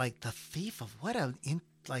just was like, "The Thief of what a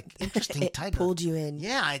interesting It title." pulled you in.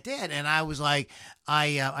 Yeah, I did, and I was like,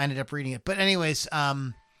 I ended up reading it. But anyways,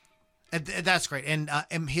 that's great. And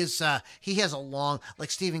his he has a long,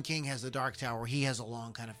 like Stephen King has The Dark Tower. He has a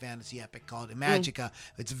long kind of fantasy epic called Imagica.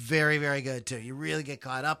 It's very, very good too. You really get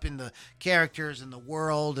caught up in the characters and the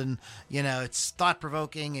world, and you know it's thought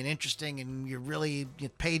provoking and interesting, and you're really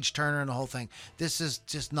page turner and the whole thing. This is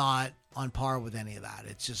just not on par with any of that.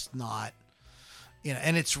 It's just not, you know,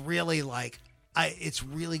 and it's really like. It's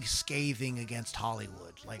really scathing against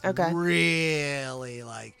Hollywood, like Okay. really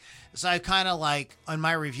like. So I kind of like on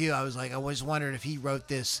my review, I was like, I always wondered if he wrote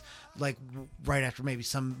this like right after maybe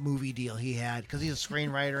some movie deal he had because he's a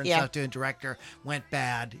screenwriter and Yeah. stuff too, and director went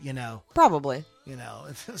bad, you know. Probably. You know,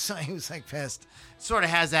 so he was like pissed. Sort of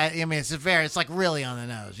has that. I mean, it's like really on the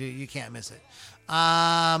nose. You can't miss it.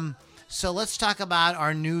 So let's talk about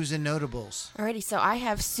our news and notables. Alrighty, so I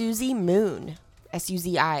have Suzy Moon.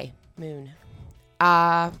 Suzi Moon.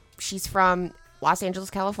 She's from Los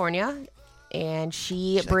Angeles, California, and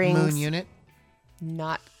she She's brings like Moon Unit.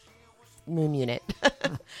 Not Moon Unit.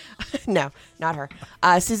 No, not her.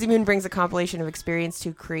 Suzy Moon brings a compilation of experience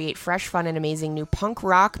to create fresh, fun, and amazing new punk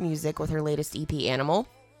rock music with her latest EP, Animal.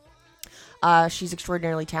 She's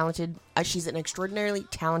extraordinarily talented. She's an extraordinarily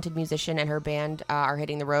talented musician, and her band are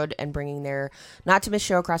hitting the road and bringing their not to miss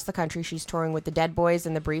show across the country. She's touring with the Dead Boys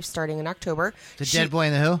and the Briefs starting in October. Dead Boy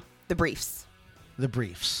and the who? The Briefs. The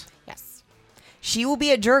Briefs. Yes. She will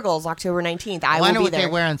be at Jurgles October 19th. I wonder will be what there.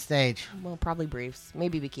 they wear on stage. Well, probably briefs.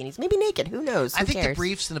 Maybe bikinis. Maybe naked. Who knows? I Who think cares? the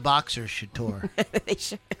Briefs and the Boxers should tour. They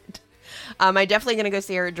should. I'm definitely going to go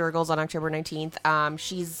see her at Jurgles on October 19th.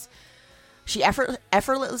 She's She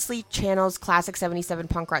effortlessly channels classic 77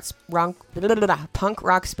 punk rock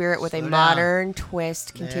spirit with Slow a down. modern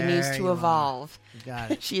twist, continues There to you evolve. You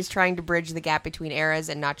got it. She is trying to bridge the gap between eras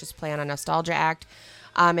and not just play on a nostalgia act.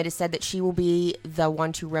 It is said that she will be the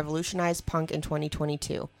one to revolutionize punk in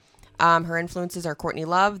 2022. Her influences are Courtney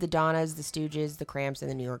Love, the Donnas, the Stooges, the Cramps, and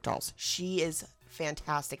the New York Dolls. She is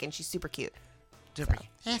fantastic, and she's super cute. Super.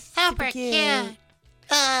 It's super cute.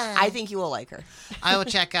 I think you will like her. I will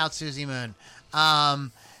check out Susie Moon.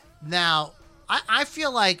 Now, I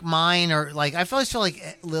feel like mine are like, I always feel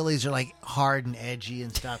like Lily's are like hard and edgy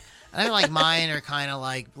and stuff. And I feel like mine are kind of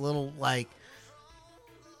like little, like,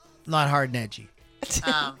 not hard and edgy.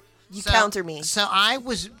 You counter me. So I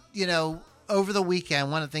was, over the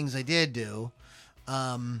weekend, one of the things I did do,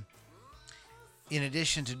 in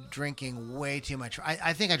addition to drinking way too much,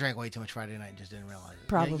 I think I drank way too much Friday night and just didn't realize it.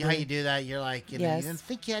 Probably. How you do that, you're like, Yes. you didn't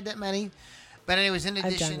think you had that many. But anyways, in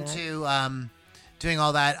addition that. to doing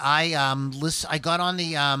all that, I got on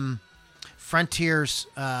the Frontiers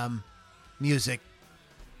Music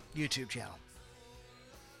YouTube channel.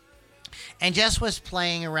 And just was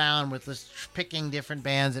playing around with this, picking different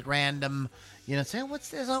bands at random, saying, what's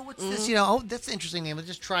this? Oh, what's this? That's an interesting name. Let's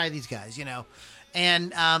just try these guys,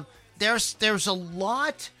 And there's a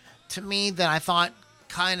lot to me that I thought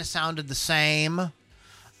kind of sounded the same in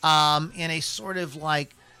a sort of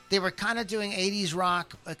like, they were kind of doing 80s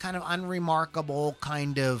rock, a kind of unremarkable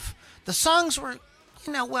kind of, the songs were,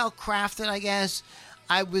 well crafted, I guess.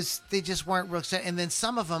 They just weren't real set. And then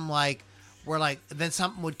some of them were then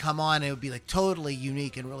something would come on and it would be like totally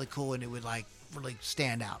unique and really cool and it would like really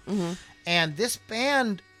stand out. Mm-hmm. And this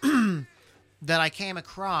band that I came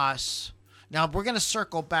across, now we're going to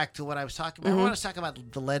circle back to what I was talking about. I want to talk about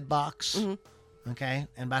the Lead Box. Okay.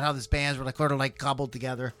 And about how these bands were sort of cobbled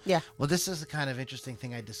together. Yeah. Well, this is the kind of interesting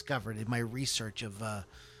thing I discovered in my research of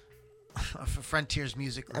Frontiers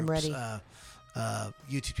Music Group's I'm ready.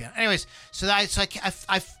 YouTube channel. Anyways, I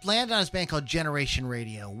landed on this band called Generation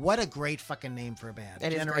Radio. What a great fucking name for a band.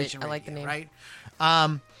 It is Generation great. I like the name. Right?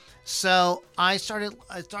 So I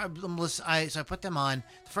put them on.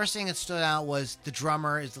 The first thing that stood out was the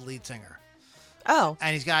drummer is the lead singer. Oh.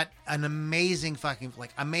 And he's got an amazing fucking voice.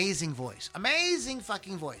 Amazing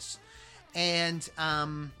fucking voice. And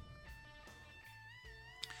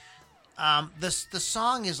the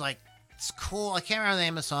song is like, it's cool. I can't remember the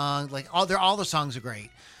name of the song. Like all the songs are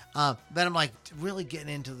great. But I'm like really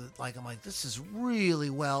getting into I'm like, this is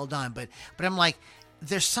really well done. But I'm like,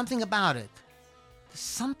 there's something about it. There's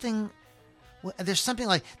something in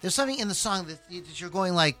the song that you're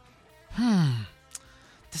going like,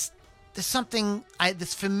 there's something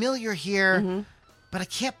that's familiar here, but I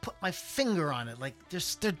can't put my finger on it. Like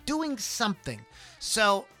they're doing something.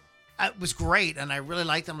 So it was great, and I really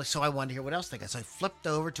liked them. So I wanted to hear what else they got. So I flipped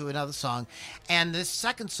over to another song, and this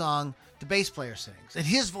second song, the bass player sings, and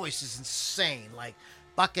his voice is insane, like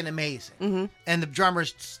fucking amazing. And the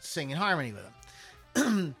drummers sing in harmony with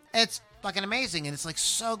him. It's fucking amazing, and it's like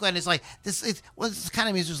so good. And it's like this kind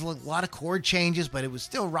of music. There's a lot of chord changes, but it was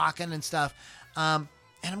still rocking and stuff. And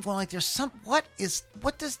I'm going like, what is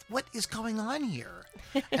going on here?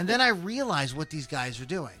 And then I realized what these guys are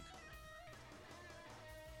doing.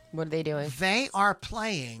 What are they doing? They are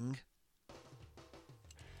playing.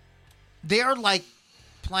 They are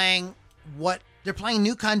playing they're playing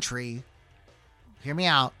new country. Hear me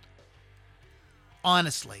out.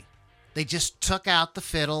 Honestly, they just took out the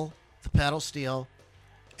fiddle, the pedal steel,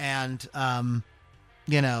 and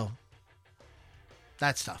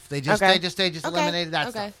that stuff. They just eliminated that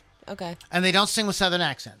stuff. Okay. And they don't sing with Southern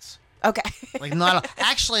accents. Okay.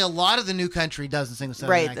 Actually, a lot of the new country doesn't sing with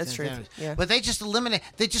Southern accents. Right, that's true. Anyways. Yeah. But they just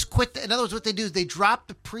quit. In other words, what they do is they drop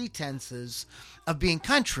the pretenses of being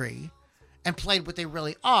country and played what they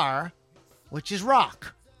really are, which is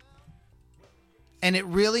rock. And it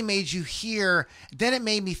really made you hear. Then it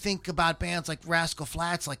made me think about bands like Rascal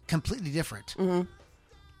Flatts, like completely different. Mm-hmm.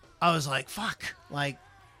 I was like, fuck, like.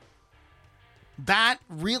 That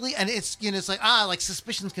really, and it's it's like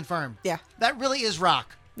Suspicion's confirmed. Yeah, that really is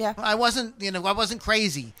rock. Yeah, I wasn't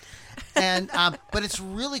crazy, and but it's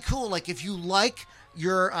really cool. Like if you like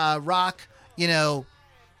your rock,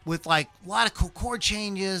 with like a lot of cool chord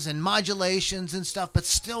changes and modulations and stuff, but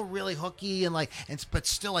still really hooky but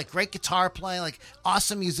still like great guitar playing, like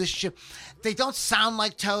awesome musicianship. They don't sound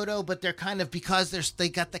like Toto, but they're kind of, because they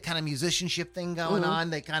got the kind of musicianship thing going on.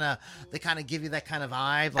 They kind of give you that kind of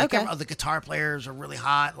vibe. Like the guitar players are really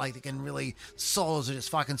hot. Like they can really, solos are just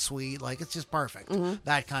fucking sweet. Like it's just perfect.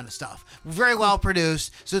 That kind of stuff. Very well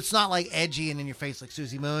produced. So it's not like edgy and in your face like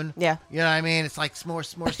Susie Moon. Yeah. You know what I mean? It's like more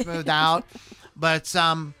smoothed out. But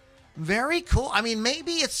Very cool. I mean,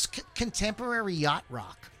 maybe it's contemporary yacht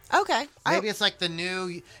rock. Okay. Maybe it's like the new,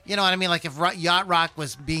 you know what I mean? Like if yacht rock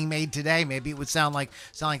was being made today, maybe it would sound like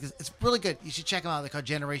this. It's really good. You should check them out. They're called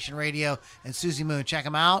Generation Radio and Susie Moon. Check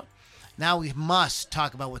them out. Now we must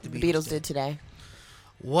talk about what the Beatles did today.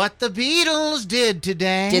 What the Beatles did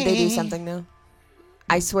today. Did they do something though?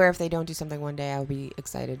 I swear if they don't do something one day, I'll be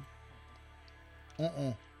excited.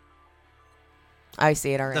 I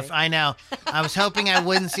see it already. I know. I was hoping I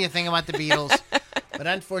wouldn't see a thing about the Beatles. But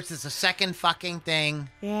unfortunately, it's the second fucking thing.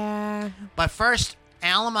 Yeah. But first,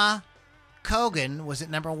 Alma Cogan was at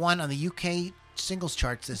number 1 on the UK singles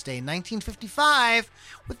charts this day in 1955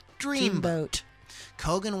 with Dreamboat.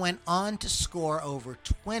 Cogan went on to score over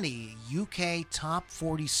 20 UK top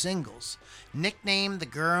 40 singles. Nicknamed the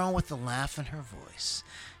girl with the laugh in her voice,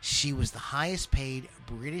 she was the highest paid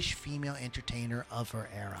British female entertainer of her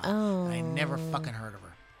era. Oh. I never fucking heard of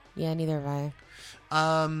her. Yeah, neither have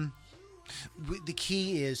I. The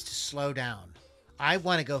key is to slow down. I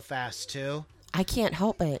want to go fast too. I can't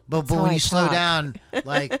help it. But when you slow down,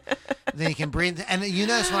 like, then you can breathe. And you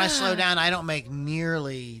notice when I slow down, I don't make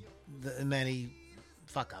nearly many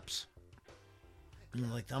fuck ups.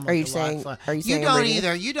 Are you saying you don't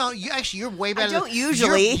either? You don't. You're way better. I don't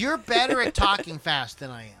usually. You're better at talking fast than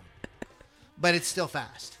I am, but it's still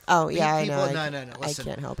fast. Oh yeah, people, I know. No. Listen,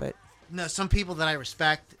 I can't help it. No, some people that I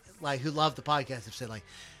respect, like who love the podcast, have said like,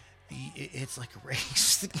 it's like a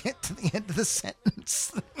race to get to the end of the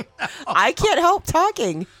sentence. You know? I can't help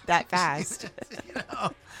talking that fast. You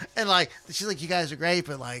know, and like she's like, you guys are great,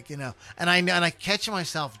 but like, you know, and I catch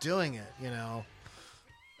myself doing it, you know.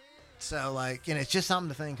 So like, you know, it's just something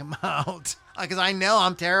to think about because I know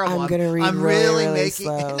I'm terrible. I'm gonna read I'm really making.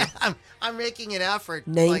 slow. I'm making an effort.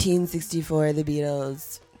 1964, The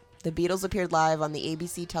Beatles. The Beatles appeared live on the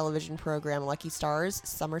ABC television program Lucky Stars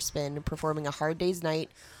Summer Spin, performing A Hard Day's Night,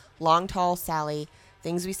 Long Tall Sally,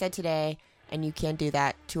 Things We Said Today, and You Can't Do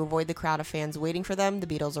That. To avoid the crowd of fans waiting for them, the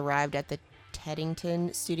Beatles arrived at the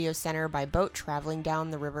Teddington Studio Center by boat traveling down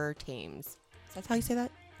the River Thames. That's how you say that?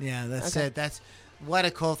 Yeah, that's it. That's what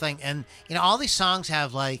a cool thing. And, you know, all these songs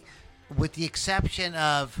have, like, with the exception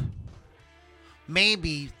of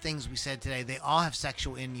maybe Things We Said Today, they all have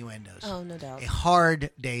sexual innuendos. Oh, no doubt. A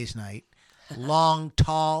Hard Day's Night, long,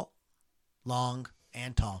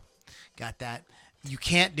 and tall. Got that? You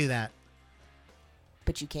can't do that.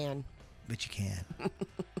 But you can. But you can.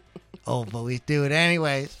 Oh, but we do it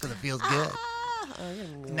anyways because it feels good.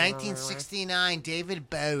 1969, David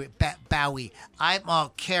Bowie.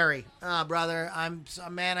 Carrie. Brother,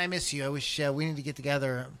 man, I miss you. I wish we need to get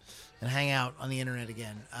together and hang out on the internet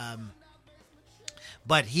again.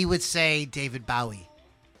 But he would say David Bowie.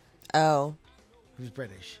 Oh. He's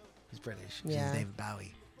British. Yeah. He's David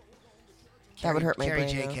Bowie. That would hurt my Carrie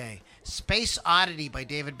brain. J.K. Space Oddity by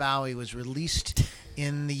David Bowie was released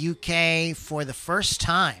in the UK for the first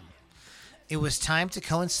time. It was timed to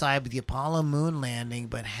coincide with the Apollo moon landing,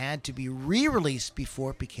 but had to be re-released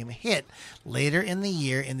before it became a hit later in the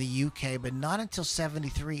year in the UK, but not until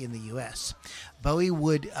 1973 in the US. Bowie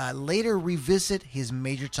would later revisit his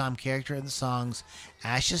Major Tom character in the songs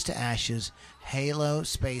Ashes to Ashes, Halo,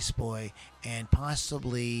 Space Boy, and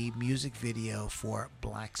possibly music video for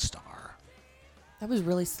Black Star. That was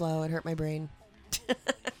really slow. It hurt my brain.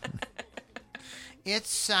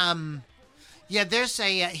 It's yeah. There's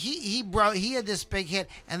a he had this big hit,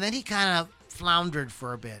 and then he kind of floundered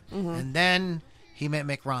for a bit, and then he met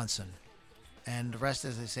Mick Ronson, and the rest,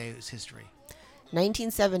 as they say, is history.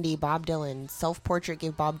 1970, Bob Dylan. Self-Portrait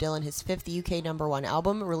gave Bob Dylan his 5th UK #1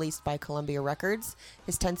 album, released by Columbia Records.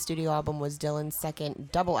 His 10th studio album was Dylan's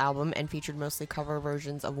second double album and featured mostly cover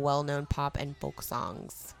versions of well-known pop and folk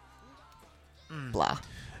songs. Blah.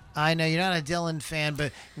 I know you're not a Dylan fan,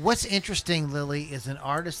 but what's interesting, Lily, is an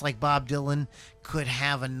artist like Bob Dylan could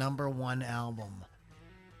have a #1 album.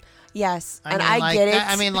 Yes, I get it.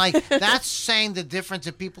 I mean, like, that's saying the difference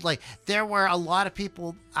of people. Like, there were a lot of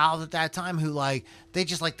people out at that time who, like, they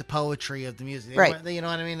just like the poetry of the music. You know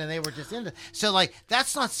what I mean? And they were just into. So, like,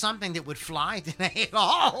 that's not something that would fly today at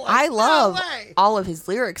all. Like, I love all of his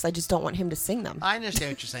lyrics. I just don't want him to sing them. I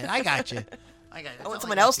understand what you're saying. I got you. I want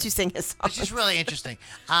someone else to sing his songs. It's just really interesting.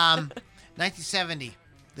 1970.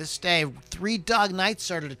 This day, Three Dog Night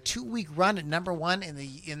started a 2-week run at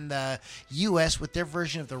 #1 in the U.S. with their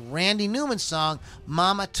version of the Randy Newman song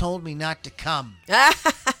 "Mama Told Me Not to Come."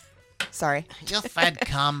 Sorry, you fed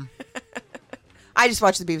cum. I just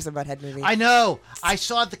watched the Beavis and Butthead movie. I know. I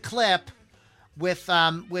saw the clip with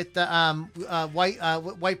the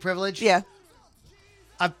white privilege. Yeah.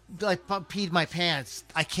 I peed my pants.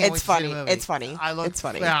 I can't. It's funny. It's funny. It's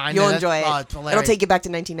funny. Yeah, Yeah, you'll enjoy it. It's hilarious. It'll take you back to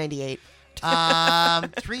 1998.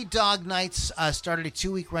 Three Dog Nights started a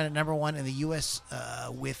 2-week run at number one in the U.S.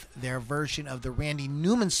 With their version of the Randy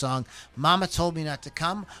Newman song "Mama Told Me Not to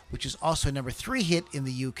Come," which is also a number 3 hit in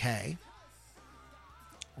the UK.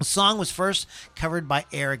 The song was first covered by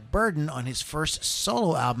Eric Burdon on his first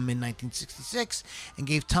solo album in 1966 and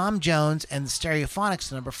gave Tom Jones and the Stereophonics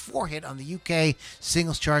the number 4 hit on the UK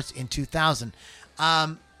singles charts in 2000.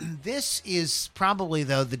 This is probably,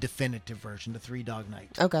 though, the definitive version, the Three Dog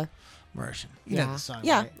Night version. You know the song,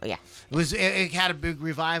 right? Yeah. It had a big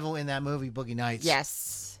revival in that movie, Boogie Nights.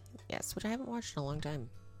 Yes, which I haven't watched in a long time.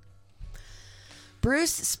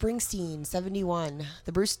 Bruce Springsteen, 71.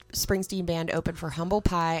 The Bruce Springsteen Band opened for Humble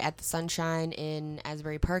Pie at the Sunshine in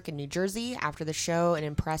Asbury Park in New Jersey. After the show, an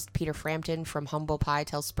impressed Peter Frampton from Humble Pie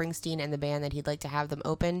tells Springsteen and the band that he'd like to have them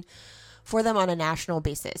open for them on a national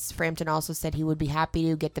basis. Frampton also said he would be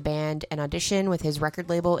happy to get the band an audition with his record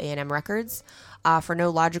label, A&M Records. For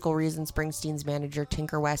no logical reason, Springsteen's manager,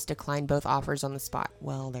 Tinker West, declined both offers on the spot.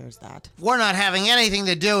 Well, there's that. We're not having anything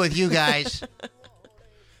to do with you guys.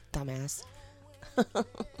 Dumbass.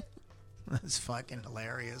 That's fucking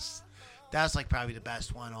hilarious. That was like probably the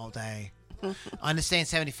best one all day. On this day in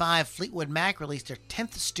 75, Fleetwood Mac released their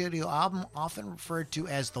 10th studio album, often referred to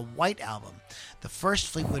as the White Album, the first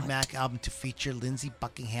Fleetwood Mac album to feature Lindsey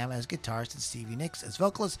Buckingham as guitarist and Stevie Nicks as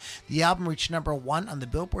vocalist. The album reached number 1 on the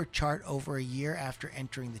Billboard chart over a year after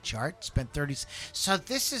entering the chart. Spent 30. So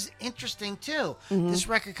this is interesting too. This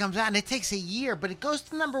record comes out and it takes a year, but it goes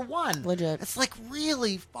to number 1. Legit. It's like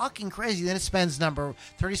really fucking crazy. Then it spends number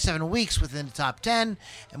 37 weeks within the top 10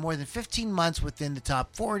 and more than 15 months within the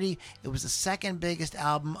top 40. It was the second biggest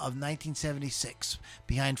album of 1976,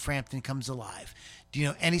 behind Frampton Comes Alive. Do you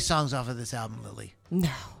know any songs off of this album, Lily? No.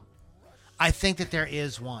 I think that there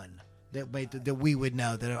is one that we would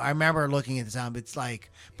know. That I remember looking at this album. It's like,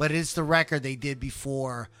 but it's the record they did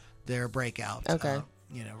before their breakout. Okay.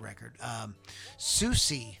 Record.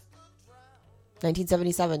 Susie.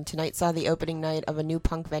 1977. Tonight saw the opening night of a new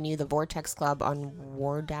punk venue, the Vortex Club on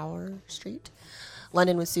Wardour Street.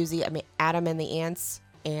 London with Susie, Adam and the Ants,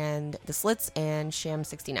 and the Slits, and Sham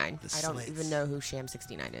 69. I don't even know who Sham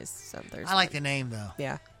 69 is. So there's. I like the name though.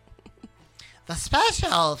 Yeah. The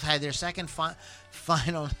Specials had their second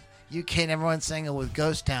final UK number 1 single with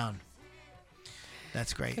Ghost Town.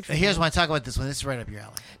 That's great. Here's when I talk about this one. This is right up your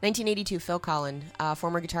alley. 1982, Phil Collin,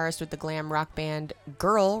 former guitarist with the glam rock band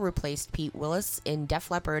Girl, replaced Pete Willis in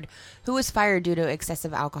Def Leppard, who was fired due to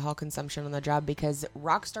excessive alcohol consumption on the job because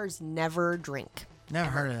rock stars never drink. Never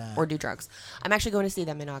heard of that. Or do drugs. I'm actually going to see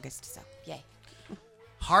them in August, so yay.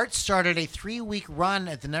 Heart started a 3-week run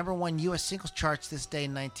at the number 1 U.S. singles charts this day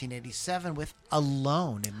in 1987 with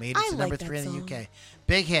Alone. It made it to number 3 in the UK.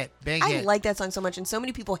 Big hit. I like that song so much, and so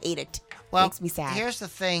many people hate it. Well, makes me sad. Here's the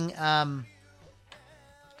thing.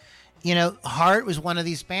 Heart was one of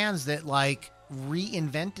these bands that, like,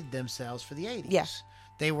 reinvented themselves for the 80s. Yeah.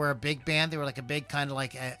 They were a big band. They were like a big kind of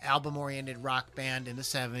like album-oriented rock band in the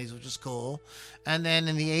 70s, which was cool. And then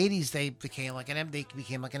in the 80s, they became like an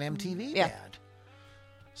MTV band.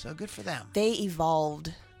 So good for them. They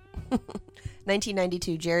evolved.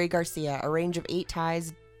 1992, Jerry Garcia, a range of 8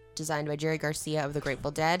 ties designed by Jerry Garcia of the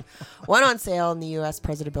Grateful Dead. One on sale in the U.S.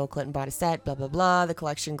 President Bill Clinton bought a set, blah, blah, blah. The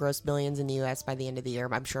collection grossed millions in the U.S. by the end of the year.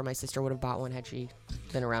 I'm sure my sister would have bought one had she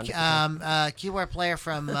been around. Keyboard player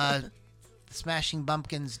from Smashing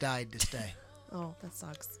Pumpkins died this day. Oh, that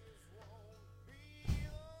sucks.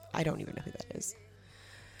 I don't even know who that is.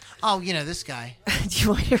 Oh, this guy. Do you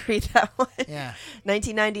want to read that one? Yeah.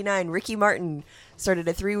 1999, Ricky Martin started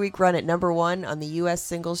a 3-week run at number 1 on the U.S.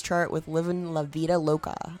 singles chart with Livin' La Vida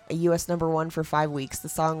Loca, a U.S. number 1 for 5 weeks. The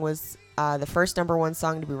song was the first number 1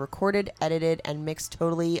 song to be recorded, edited, and mixed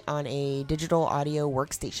totally on a digital audio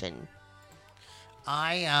workstation.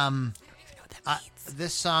 I don't even know what that means.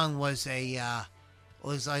 This song was a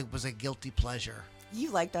guilty pleasure.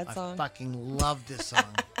 You like that song? I fucking love this song.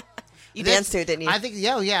 You danced to it, didn't you? I think,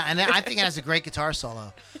 yeah, and I think it has a great guitar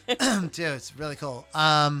solo too. It's really cool.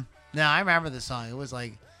 No, I remember this song. It was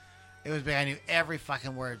big. I knew every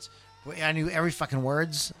fucking words.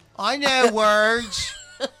 I know words.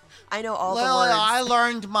 I know all the words. I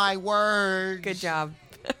learned my words. Good job.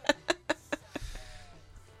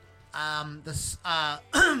 A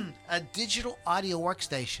digital audio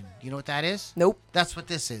workstation. You know what that is? Nope. That's what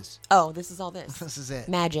this is. Oh, this is all this. This is it.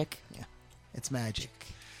 Magic. Yeah, it's magic.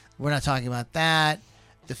 We're not talking about that.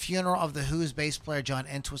 The funeral of the Who's bass player John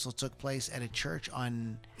Entwistle took place at a church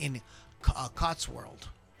in Cotswold.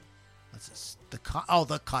 What's this? The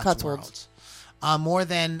Cotswolds. More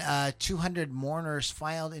than 200 mourners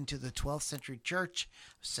filed into the 12th century church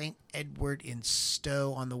of St. Edward in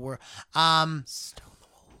Stowe on the Stow.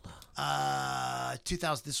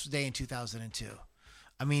 2000. This was day in 2002.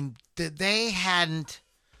 I mean, they hadn't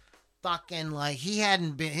fucking he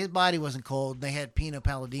hadn't been. His body wasn't cold. They had Pino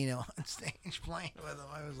Palladino on stage playing with him.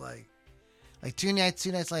 I was like 2 nights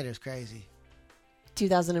later. It's crazy.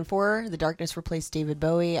 2004, The Darkness replaced David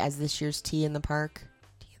Bowie as this year's Tea in the Park.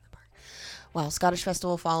 Wow, Scottish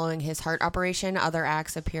Festival following his heart operation. Other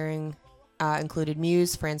acts appearing included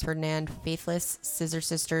Muse, Franz Ferdinand, Faithless, Scissor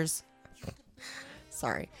Sisters.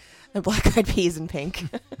 Sorry. And Black Eyed Peas and Pink.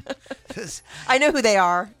 I know who they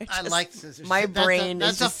are. I like Scissor. My brain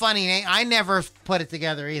That's a funny name. I never put it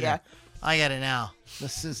together either. Yeah. I got it now. The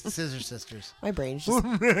Scissor Sisters. My brain's just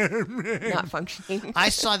not functioning. I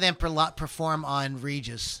saw them perform on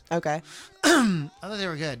Regis. Okay. I thought they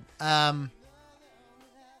were good.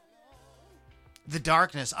 The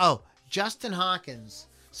Darkness. Oh, Justin Hawkins.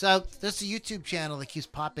 So there's a YouTube channel that keeps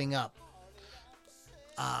popping up.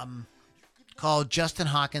 Called Justin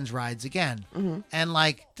Hawkins Rides Again. Mm-hmm. And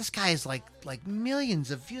this guy is like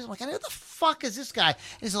millions of views. I'm like, I know who the fuck is this guy?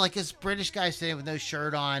 He's like this British guy sitting with no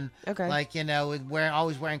shirt on. Okay.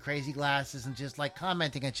 Always wearing crazy glasses and just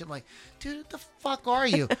commenting and shit. I'm like, dude, what the fuck are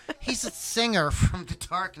you? He's a singer from The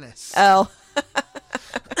Darkness. Oh.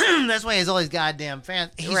 That's why he's always goddamn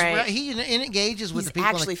fans. Right. He engages with the people.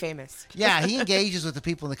 He's actually famous. Yeah, he engages with the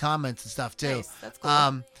people in the comments and stuff too. Nice. That's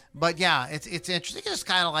cool. But yeah, it's interesting. He just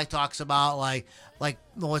kind of talks about like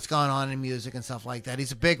what's going on in music and stuff like that.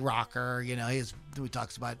 He's a big rocker, he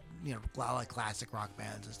talks about a lot of classic rock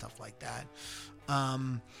bands and stuff like that.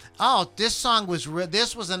 This song was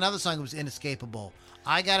this was another song that was inescapable.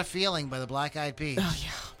 I Got a Feeling by the Black Eyed Peas. Oh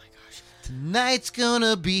yeah, oh my gosh. Tonight's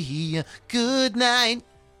gonna be a good night.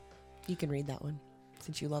 You can read that one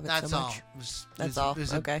since you love it That's so all. much. That's all. It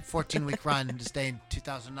was Okay. a 14-week run to stay in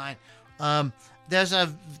 2009. There's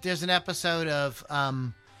an episode of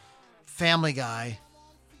Family Guy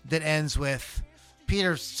that ends with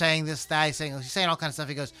Peter saying this, that, he's saying all kinds of stuff.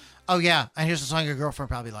 He goes, "Oh yeah, and here's a song your girlfriend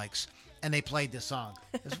probably likes," and they played this song.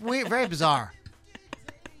 It's weird, very bizarre.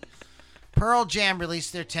 Pearl Jam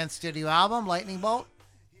released their 10th studio album, Lightning Bolt.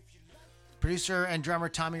 Producer and drummer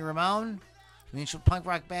Tommy Ramone, mutual punk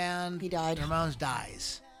rock band. He died. Ramones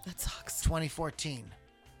dies. That sucks. 2014.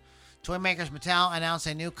 Toy makers Mattel announced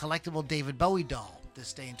a new collectible David Bowie doll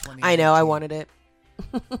this day in 2019. I know, I wanted it.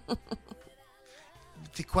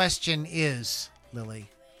 The question is, Lily,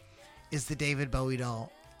 is the David Bowie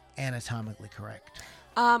doll anatomically correct?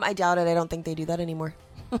 I doubt it. I don't think they do that anymore.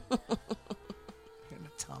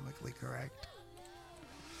 Anatomically correct.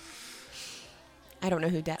 I don't know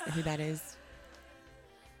who that is.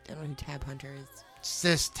 I don't know who Tab Hunter is. It's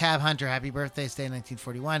this Tab Hunter. Happy birthday, stay in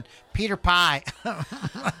 1941. Peter Pye.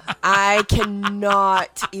 I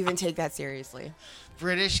cannot even take that seriously.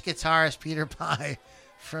 British guitarist Peter Pye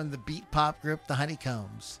from the beat pop group The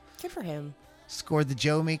Honeycombs. Good for him. Scored the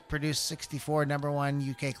Joe Meek produced 64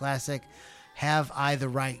 #1 UK classic Have I the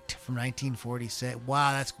Right from 1946.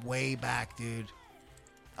 Wow, that's way back, dude.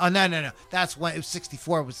 Oh, no. That's when it was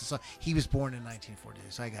 64 was the song. He was born in 1940,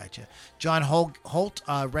 so I got you. John Holt,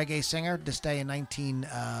 reggae singer, this day in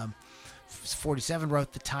 1947,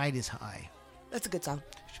 wrote The Tide is High. That's a good song.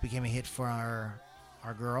 Which became a hit for our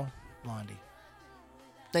girl, Blondie.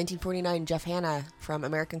 1949, Jeff Hanna from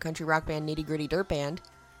American country rock band Nitty Gritty Dirt Band,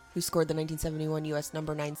 who scored the 1971 U.S.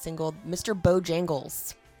 #9 single, Mr.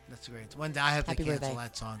 Bojangles. That's great. One day I hope Happy they cancel birthday.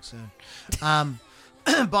 that song soon.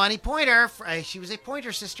 Bonnie Pointer, she was a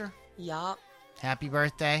Pointer sister. Yup. Happy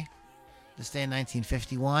birthday. This day in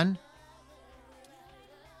 1951.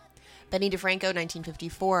 Benny DeFranco,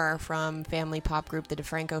 1954, from family pop group The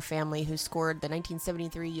DeFranco Family, who scored the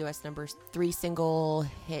 1973 U.S. #3 single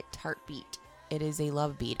hit Heartbeat. It is a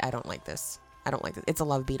love beat. I don't like this. It's a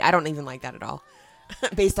love beat. I don't even like that at all.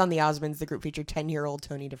 Based on the Osmonds, the group featured 10-year-old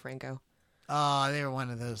Tony DeFranco. Oh, they were one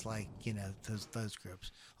of those, those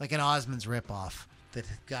groups. Like an Osmonds ripoff that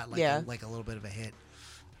got a little bit of a hit.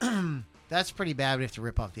 That's pretty bad. We have to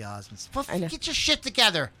rip off the Osmonds. Well, get your shit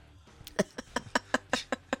together.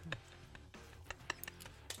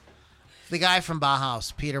 The guy from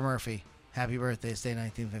Bauhaus, Peter Murphy. Happy birthday, stay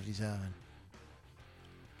 1957.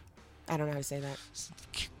 I don't know how to say that.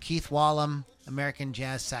 Keith Wallum, American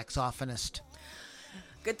jazz saxophonist.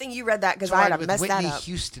 Good thing you read that because I had to mess Whitney that up.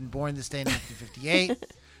 Houston, born this day in 1958.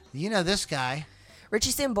 You know this guy.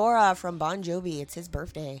 Richie Sambora from Bon Jovi. It's his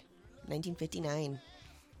birthday, 1959.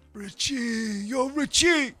 Richie.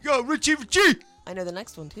 Richie. I know the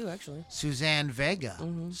next one too, actually. Suzanne Vega,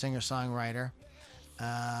 singer-songwriter.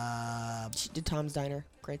 She did Tom's Diner.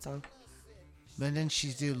 Great song. But didn't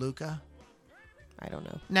she do Luca? I don't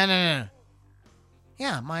know. No.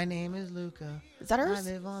 Yeah, my name is Luca. Is that hers? I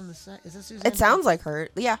live on the side. Is that Susan? It sounds like her.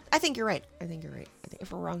 Yeah, I think you're right. I think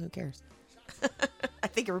if we're wrong, who cares? I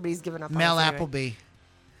think everybody's given up on Mel us anyway. Appleby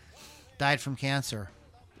died from cancer,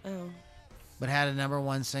 Oh, but had a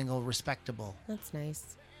 #1 single, Respectable. that's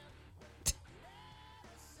nice.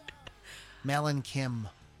 Mel and Kim.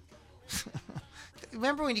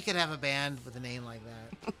 Remember when you could have a band with a name like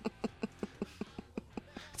that?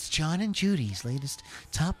 It's John and Judy's latest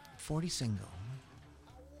top 40 single.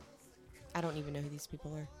 I don't even know who these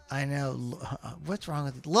people are. I know. What's wrong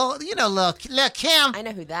with it? Lil Kim. I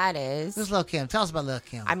know who that is. Who's Lil Kim? Tell us about Lil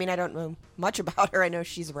Kim. I mean, I don't know much about her. I know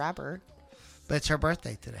she's a rapper. But it's her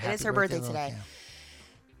birthday today. It is her birthday today.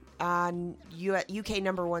 UK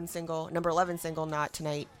 #1 single, #11 single, Not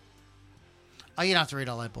Tonight. Oh, you don't have to read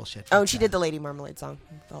all that bullshit. Oh, and she did the Lady Marmalade song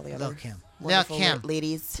with all the other Lil Kim. wonderful Lil Kim.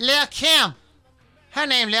 ladies. Lil Kim. Her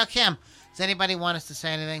name, Lil Kim. Does anybody want us to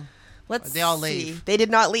say anything? Let's They all see. leave. They did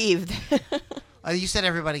not leave. You said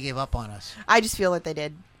everybody gave up on us. I just feel that they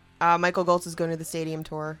did. Michael Goltz is going to the stadium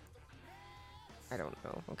tour. I don't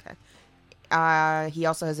know. Okay. He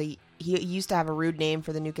also has he used to have a rude name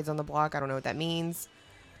for the New Kids on the Block. I don't know what that means.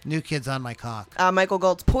 New Kids on My Cock. Michael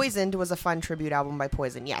Goltz' Poisoned was a fun tribute album by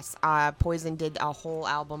Poison. Yes. Poison did a whole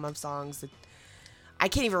album of songs. I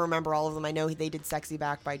can't even remember all of them. I know they did Sexy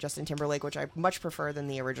Back by Justin Timberlake, which I much prefer than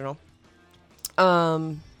the original.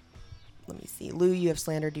 Let me see. Lou, You Have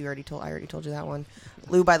Slandered. I already told you that one.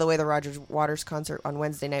 Lou, by the way, the Roger Waters concert on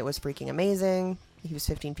Wednesday night was freaking amazing. He was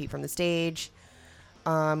 15 feet from the stage.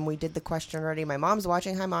 We did the question already. My mom's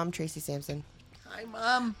watching. Hi, Mom. Tracy Sampson. Hi,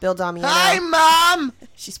 Mom. Bill Damiano. Hi, Mom.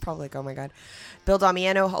 She's probably like, oh my God. Bill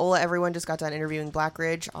Damiano, Hola Everyone just got done interviewing Black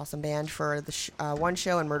Ridge. Awesome band for the one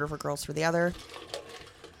show and Murder for Girls for the other.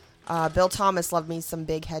 Bill Thomas, Love Me Some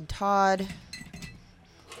Big Head Todd.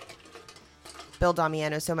 Bill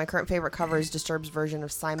Damiano. So my current favorite cover is Disturbed's version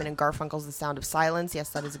of Simon and Garfunkel's The Sound of Silence. Yes,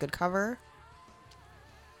 that is a good cover.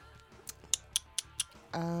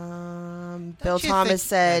 Bill Thomas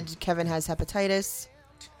said Kevin has hepatitis.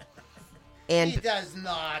 And He does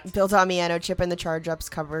not. Bill Damiano, Chip and the Charge Ups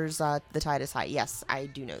covers The Tide is High. Yes, I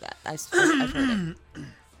do know that. I've heard it.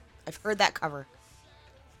 I've heard that cover.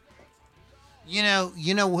 You know.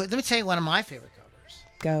 Let me tell you one of my favorite covers.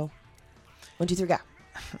 Go. 1, 2, 3, go.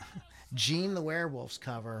 Gene the Werewolf's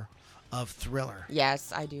cover of Thriller.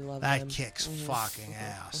 Yes, I do love That him. kicks fucking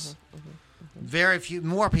ass. Very few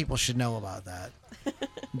more people should know about that.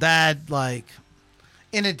 That like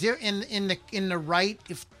in the right,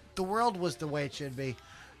 if the world was the way it should be,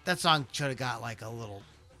 that song should have got like a little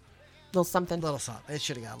something. It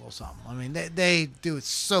should have got a little something. I mean, they do it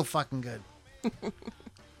so fucking good.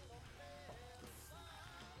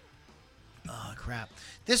 Oh crap!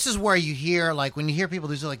 This is where you hear like when you hear people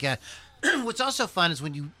do stuff like that. What's also fun is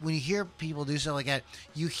when you hear people do stuff like that,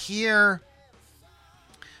 you hear,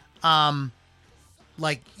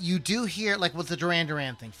 like you do hear like with the Duran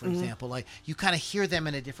Duran thing, for example, like you kind of hear them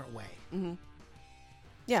in a different way. Mm-hmm.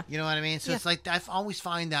 Yeah. You know what I mean? So Yeah. it's like I always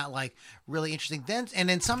find that like really interesting.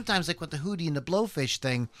 Then sometimes like with the Hootie and the Blowfish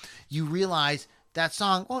thing, you realize that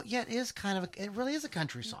song. Well, yeah, it really is a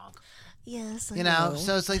country song. Yes, I You know,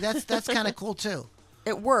 so it's like that's kind of cool too.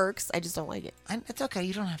 it works. I just don't like it. And it's okay.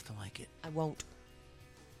 You don't have to like it. I won't,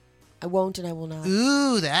 and I will not.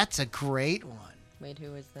 Ooh, that's a great one. Wait,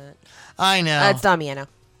 who is that? I know. It's Damiano.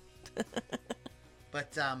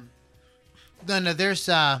 But no, there's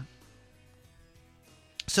so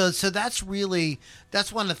that's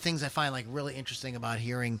one of the things I find like really interesting about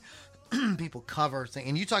hearing people cover things.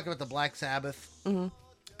 And you talked about the Black Sabbath. Mm-hmm.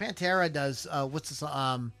 Pantera does what's the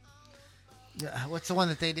one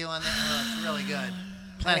that they do on there? Oh, it's really good.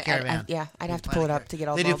 Planet Caravan. I'd have to pull it up to get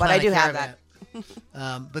all they the do, but I Planet do have Caravan.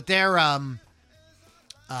 that. But they're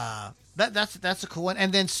that's a cool one.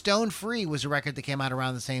 And then Stone Free was a record that came out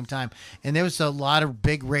around the same time, and there was a lot of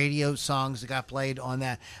big radio songs that got played on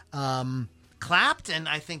that. Clapton,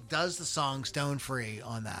 I think, does the song Stone Free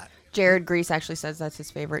on that. Jared Grease actually says that's his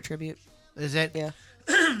favorite tribute. Is it? Yeah.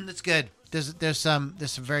 That's good. There's some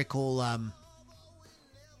very cool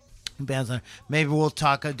bands on there. Maybe we'll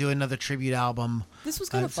do another tribute album. This was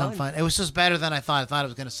kind of fun. It was just better than I thought. I thought it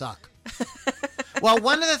was going to suck. Well,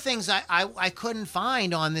 one of the things I couldn't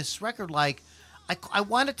find on this record, like, I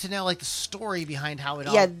wanted to know, like, the story behind how it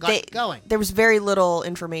all got going. There was very little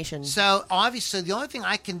information. So, obviously, the only thing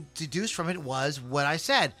I can deduce from it was what I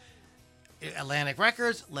said. Atlantic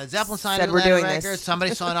Records, Led Zeppelin signed Atlantic Records.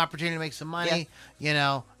 Somebody saw an opportunity to make some money,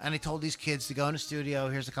 and they told these kids to go in the studio.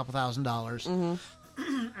 Here's a couple $1,000.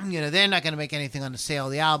 they're not going to make anything on the sale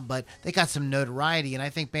of the album, but they got some notoriety, and I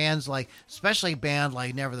think bands like, especially a band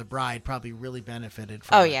like Never the Bride, probably really benefited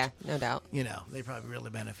from it. Oh, yeah, no doubt. They probably really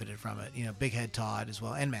benefited from it. Big Head Todd as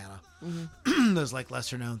well, and Mana. Mm-hmm. Those like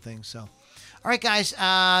lesser known things. So, all right, guys,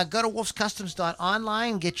 go to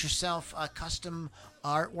wolfscustoms.online, get yourself a custom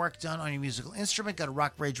artwork done on your musical instrument. Go to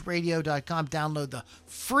rockrageradio.com, download the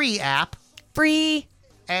free app. Free.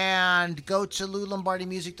 And go to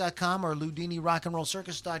LouLombardiMusic.com or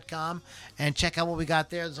LouDiniRockAndRollCircus.com and check out what we got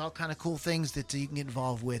there. There's all kind of cool things that you can get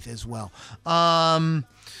involved with as well.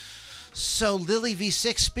 So Lily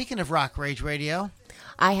V6, speaking of Rock Rage Radio,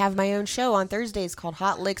 I have my own show on Thursdays called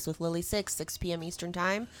Hot Licks with Lily 6 p.m. Eastern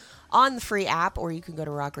Time on the free app, or you can go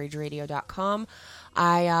to rockrageradio.com.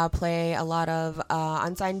 I play a lot of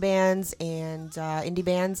unsigned bands and indie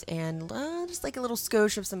bands and just like a little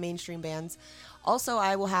skosh of some mainstream bands. Also,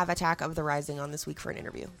 I will have Attack of the Rising on this week for an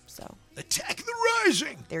interview. So Attack of the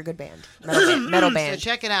Rising. They're a good band. Metal band. So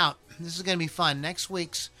check it out. This is going to be fun. Next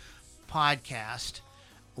week's podcast,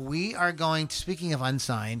 we are going to, speaking of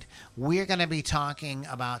unsigned, we're going to be talking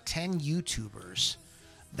about 10 YouTubers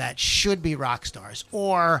that should be rock stars,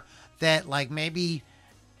 or that like maybe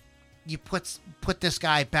you put this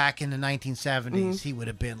guy back in the 1970s, he would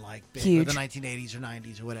have been like big, huge. or the 1980s or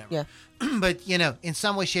 90s or whatever. Yeah. But in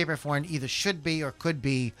some way, shape, or form, either should be or could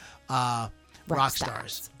be rock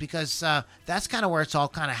stars, because that's kind of where it's all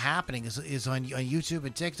kind of happening is on YouTube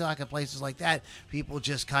and TikTok and places like that. People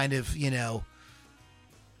just kind of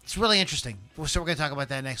it's really interesting. So we're going to talk about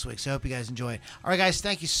that next week. So I hope you guys enjoy it. All right, guys,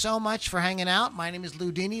 thank you so much for hanging out. My name is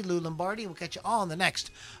Lou Dini, Lou Lombardi. We'll catch you all in the next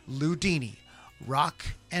Lou Dini Rock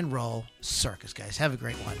and Roll Circus, guys. Have a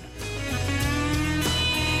great one.